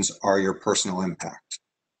 questions are your personal impact.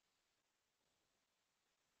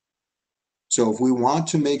 So if we want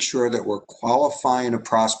to make sure that we're qualifying a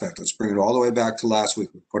prospect, let's bring it all the way back to last week.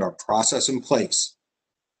 We put our process in place,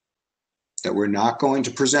 that we're not going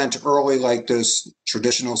to present early like those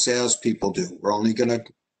traditional salespeople do. We're only going to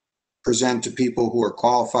present to people who are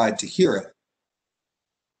qualified to hear it.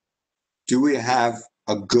 Do we have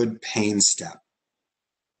a good pain step?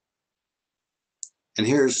 And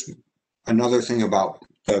here's another thing about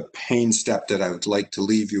the pain step that I would like to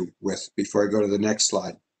leave you with before I go to the next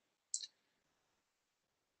slide.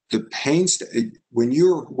 The pain step, when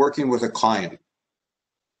you're working with a client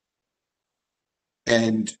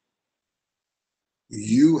and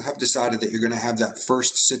you have decided that you're going to have that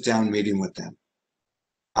first sit-down meeting with them,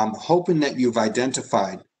 I'm hoping that you've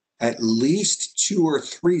identified at least 2 or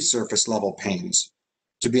 3 surface level pains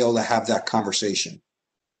to be able to have that conversation.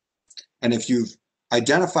 And if you've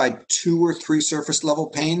identified 2 or 3 surface level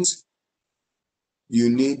pains, you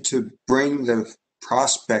need to bring the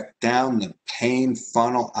prospect down the pain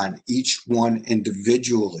funnel on each one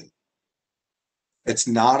individually. It's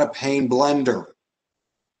not a pain blender.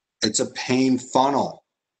 It's a pain funnel.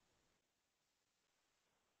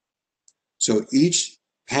 So each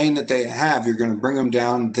pain that they have, you're going to bring them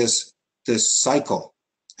down this cycle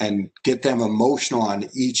and get them emotional on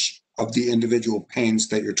each of the individual pains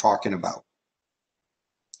that you're talking about.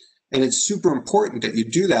 And it's super important that you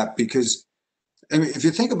do that because, I mean, if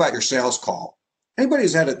you think about your sales call, anybody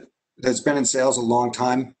that's been in sales a long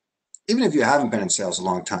time, even if you haven't been in sales a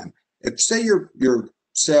long time, if say your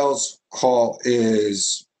sales call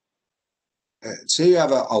is, say you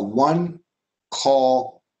have a 1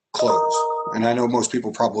 call close, and I know most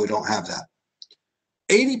people probably don't have that.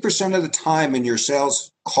 80% of the time in your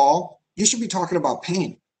sales call, you should be talking about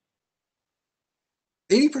pain.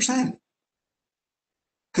 80%.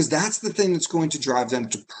 Because that's the thing that's going to drive them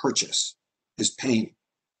to purchase, is pain.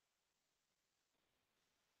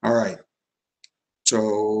 All right.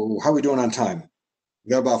 So how are we doing on time?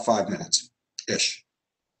 We got about 5 minutes-ish.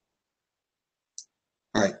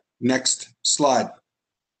 All right, next slide.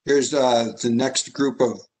 Here's the next group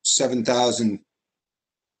of 7,000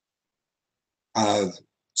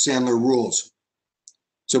 Sandler rules.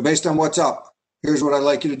 So based on what's up, here's what I'd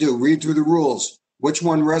like you to do. Read through the rules. Which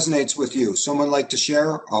one resonates with you? Someone like to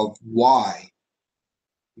share of why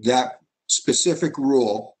that specific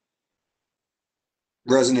rule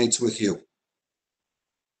resonates with you.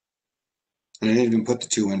 And I didn't even put the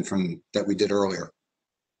 2 in from that we did earlier.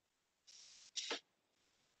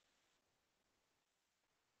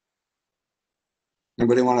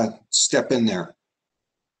 Anybody want to step in there?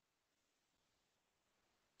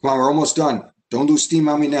 Come on, we're almost done. Don't lose steam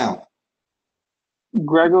on me now.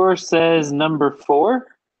 Gregor says number 4.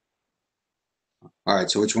 All right,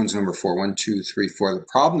 so which one's number 4? 1, 2, 3, 4. The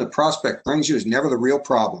problem the prospect brings you is never the real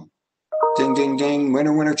problem. Ding, ding, ding,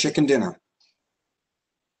 winner, winner, chicken dinner.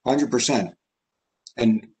 100%.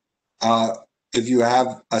 And if you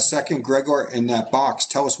have a second Gregor in that box,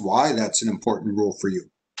 tell us why that's an important rule for you.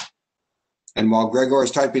 And while Gregor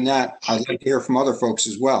is typing that, I'd like to hear from other folks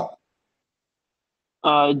as well.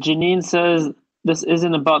 Janine says this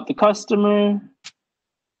isn't about the customer.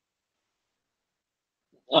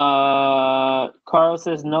 Carl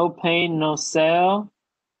says no pain, no sale.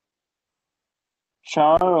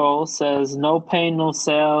 Charles says no pain, no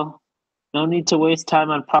sale. No need to waste time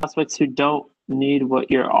on prospects who don't need what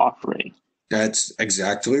you're offering. That's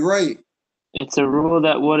exactly right. It's a rule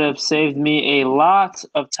that would have saved me a lot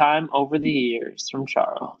of time over the years, from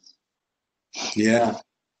Charles. Yeah.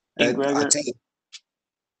 And Gregor, I tell you,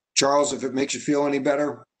 Charles, if it makes you feel any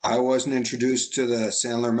better, I wasn't introduced to the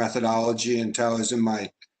Sandler methodology until I was in my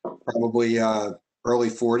probably early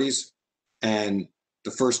 40s. And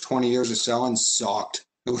the first 20 years of selling sucked.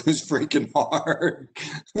 It was freaking hard.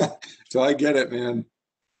 So I get it, man.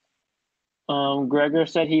 Gregor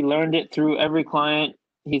said he learned it through every client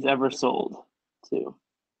he's ever sold to.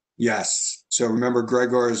 Yes. So remember,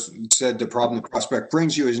 Gregor said the problem the prospect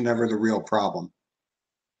brings you is never the real problem.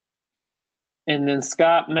 And then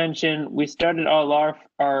Scott mentioned we started our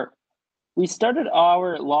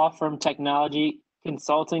law firm technology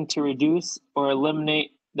consulting to reduce or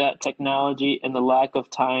eliminate that technology and the lack of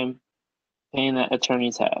time pain that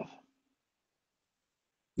attorneys have.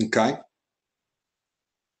 Okay.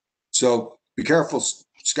 So be careful,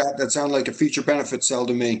 Scott. That sounds like a feature benefit sell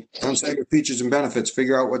to me. Sounds like features and benefits.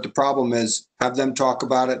 Figure out what the problem is. Have them talk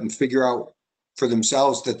about it and figure out for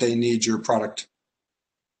themselves that they need your product.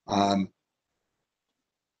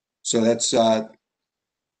 So that's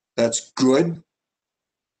good.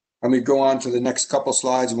 Let me go on to the next couple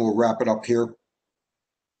slides and we'll wrap it up here.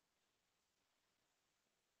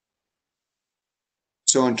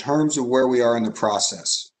 So in terms of where we are in the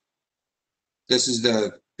process, this is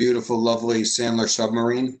the beautiful, lovely Sandler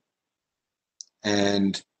submarine.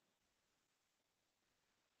 And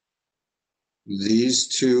these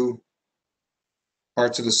two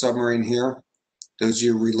parts of the submarine here, those are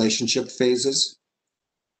your relationship phases.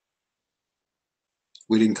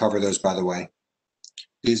 We didn't cover those, by the way.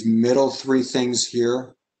 These middle three things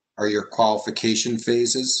here are your qualification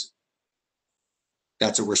phases.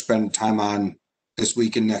 That's what we're spending time on this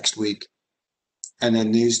week and next week. And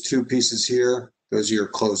then these two pieces here, those are your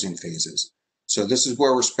closing phases. So this is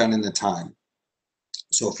where we're spending the time.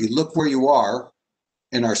 So if you look where you are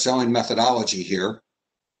in our selling methodology here,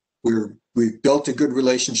 we've built a good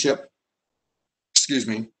relationship,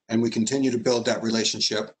 and we continue to build that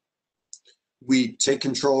relationship. We take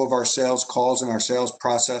control of our sales calls and our sales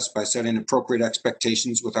process by setting appropriate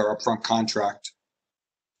expectations with our upfront contract.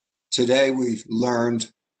 Today, we've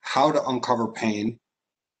learned how to uncover pain,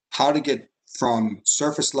 how to get from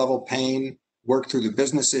surface level pain, work through the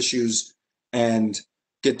business issues, and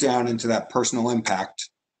get down into that personal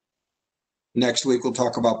impact. Next week, we'll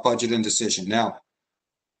talk about budget and decision. Now,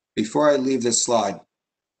 before I leave this slide,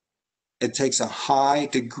 it takes a high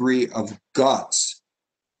degree of guts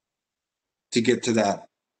to get to that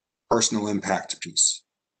personal impact piece.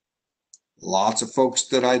 Lots of folks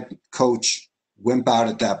that I coach wimp out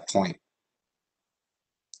at that point.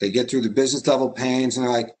 They get through the business level pains and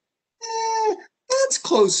they're like, that's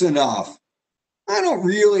close enough. I don't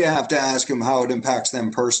really have to ask them how it impacts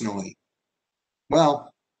them personally.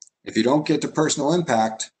 Well, if you don't get to personal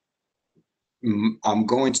impact, I'm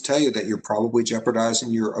going to tell you that you're probably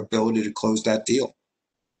jeopardizing your ability to close that deal.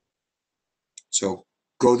 So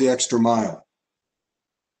go the extra mile.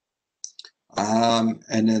 And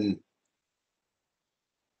then,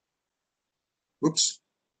 whoops,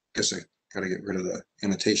 guess I got to get rid of the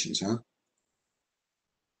annotations, huh?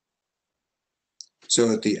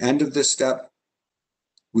 So at the end of this step,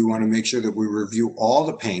 we want to make sure that we review all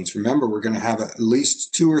the pains. Remember, we're going to have at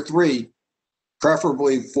least 2 or 3,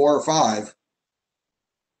 preferably 4 or 5.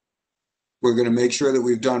 We're going to make sure that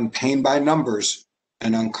we've done pain by numbers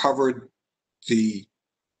and uncovered the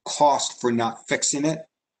cost for not fixing it.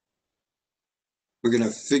 We're going to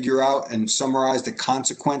figure out and summarize the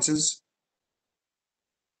consequences.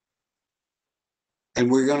 And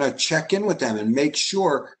we're going to check in with them and make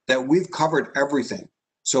sure that we've covered everything.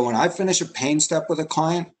 So when I finish a pain step with a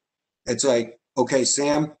client, it's like, okay,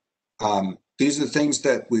 Sam, these are the things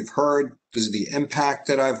that we've heard. This is the impact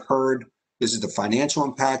that I've heard. This is the financial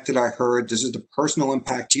impact that I heard. This is the personal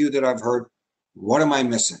impact to you that I've heard. What am I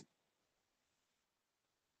missing?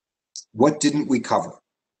 What didn't we cover?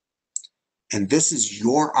 And this is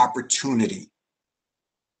your opportunity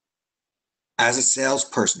as a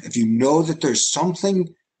salesperson. If you know that there's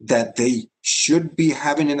something that they should be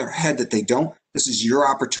having in their head that they don't, this is your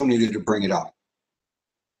opportunity to bring it up.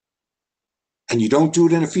 And you don't do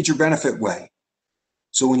it in a feature benefit way.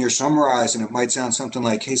 So when you're summarizing, it might sound something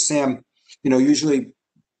like, hey, Sam, usually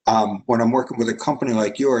when I'm working with a company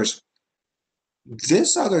like yours,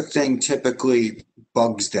 this other thing typically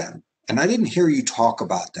bugs them. And I didn't hear you talk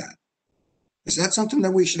about that. Is that something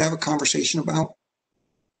that we should have a conversation about?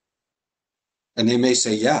 And they may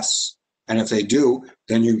say yes. And if they do,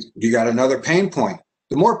 then you got another pain point.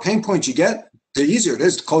 The more pain points you get, the easier it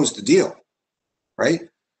is to close the deal, right?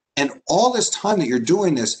 And all this time that you're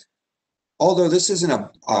doing this, although this isn't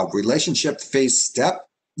a relationship phase step,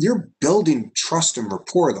 you're building trust and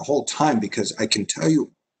rapport the whole time, because I can tell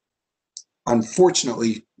you,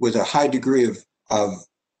 unfortunately, with a high degree of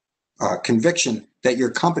conviction, that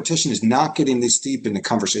your competition is not getting this deep into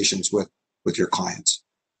conversations with your clients.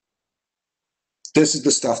 This is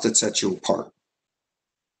the stuff that sets you apart.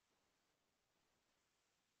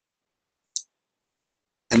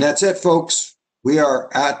 And that's it, folks. We are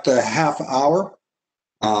at the half hour.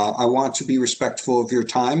 I want to be respectful of your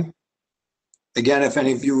time. Again, if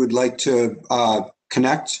any of you would like to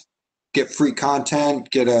connect, get free content,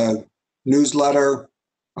 get a newsletter,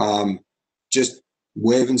 just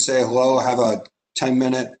wave and say hello, have a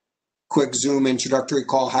 10-minute quick Zoom introductory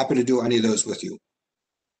call. Happy to do any of those with you.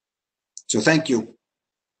 So thank you.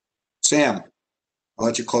 Sam, I'll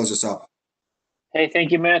let you close this up. Hey,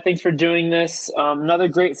 thank you, Matt. Thanks for doing this. Another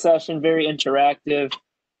great session, very interactive.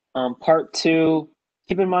 Part 2.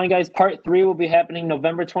 Keep in mind, guys, part 3 will be happening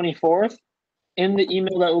November 24th. In the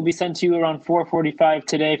email that will be sent to you around 4:45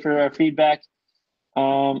 today for our feedback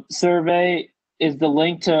survey is the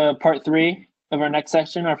link to part 3 of our next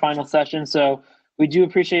session, our final session. So we do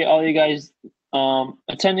appreciate all you guys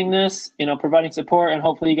attending this, providing support, and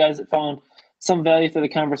hopefully you guys found some value for the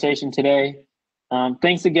conversation today.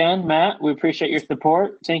 Thanks again, Matt. We appreciate your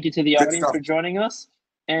support. Thank you to the audience for joining us.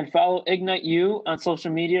 And follow Ignite U on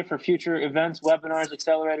social media for future events, webinars,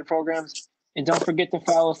 accelerated programs. And don't forget to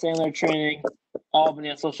follow Sandler Training Albany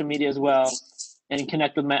on social media as well. And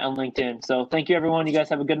connect with Matt on LinkedIn. So thank you, everyone. You guys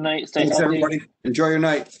have a good night. Stay healthy. Thanks, everybody. Enjoy your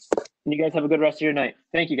night. And you guys have a good rest of your night.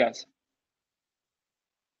 Thank you, guys.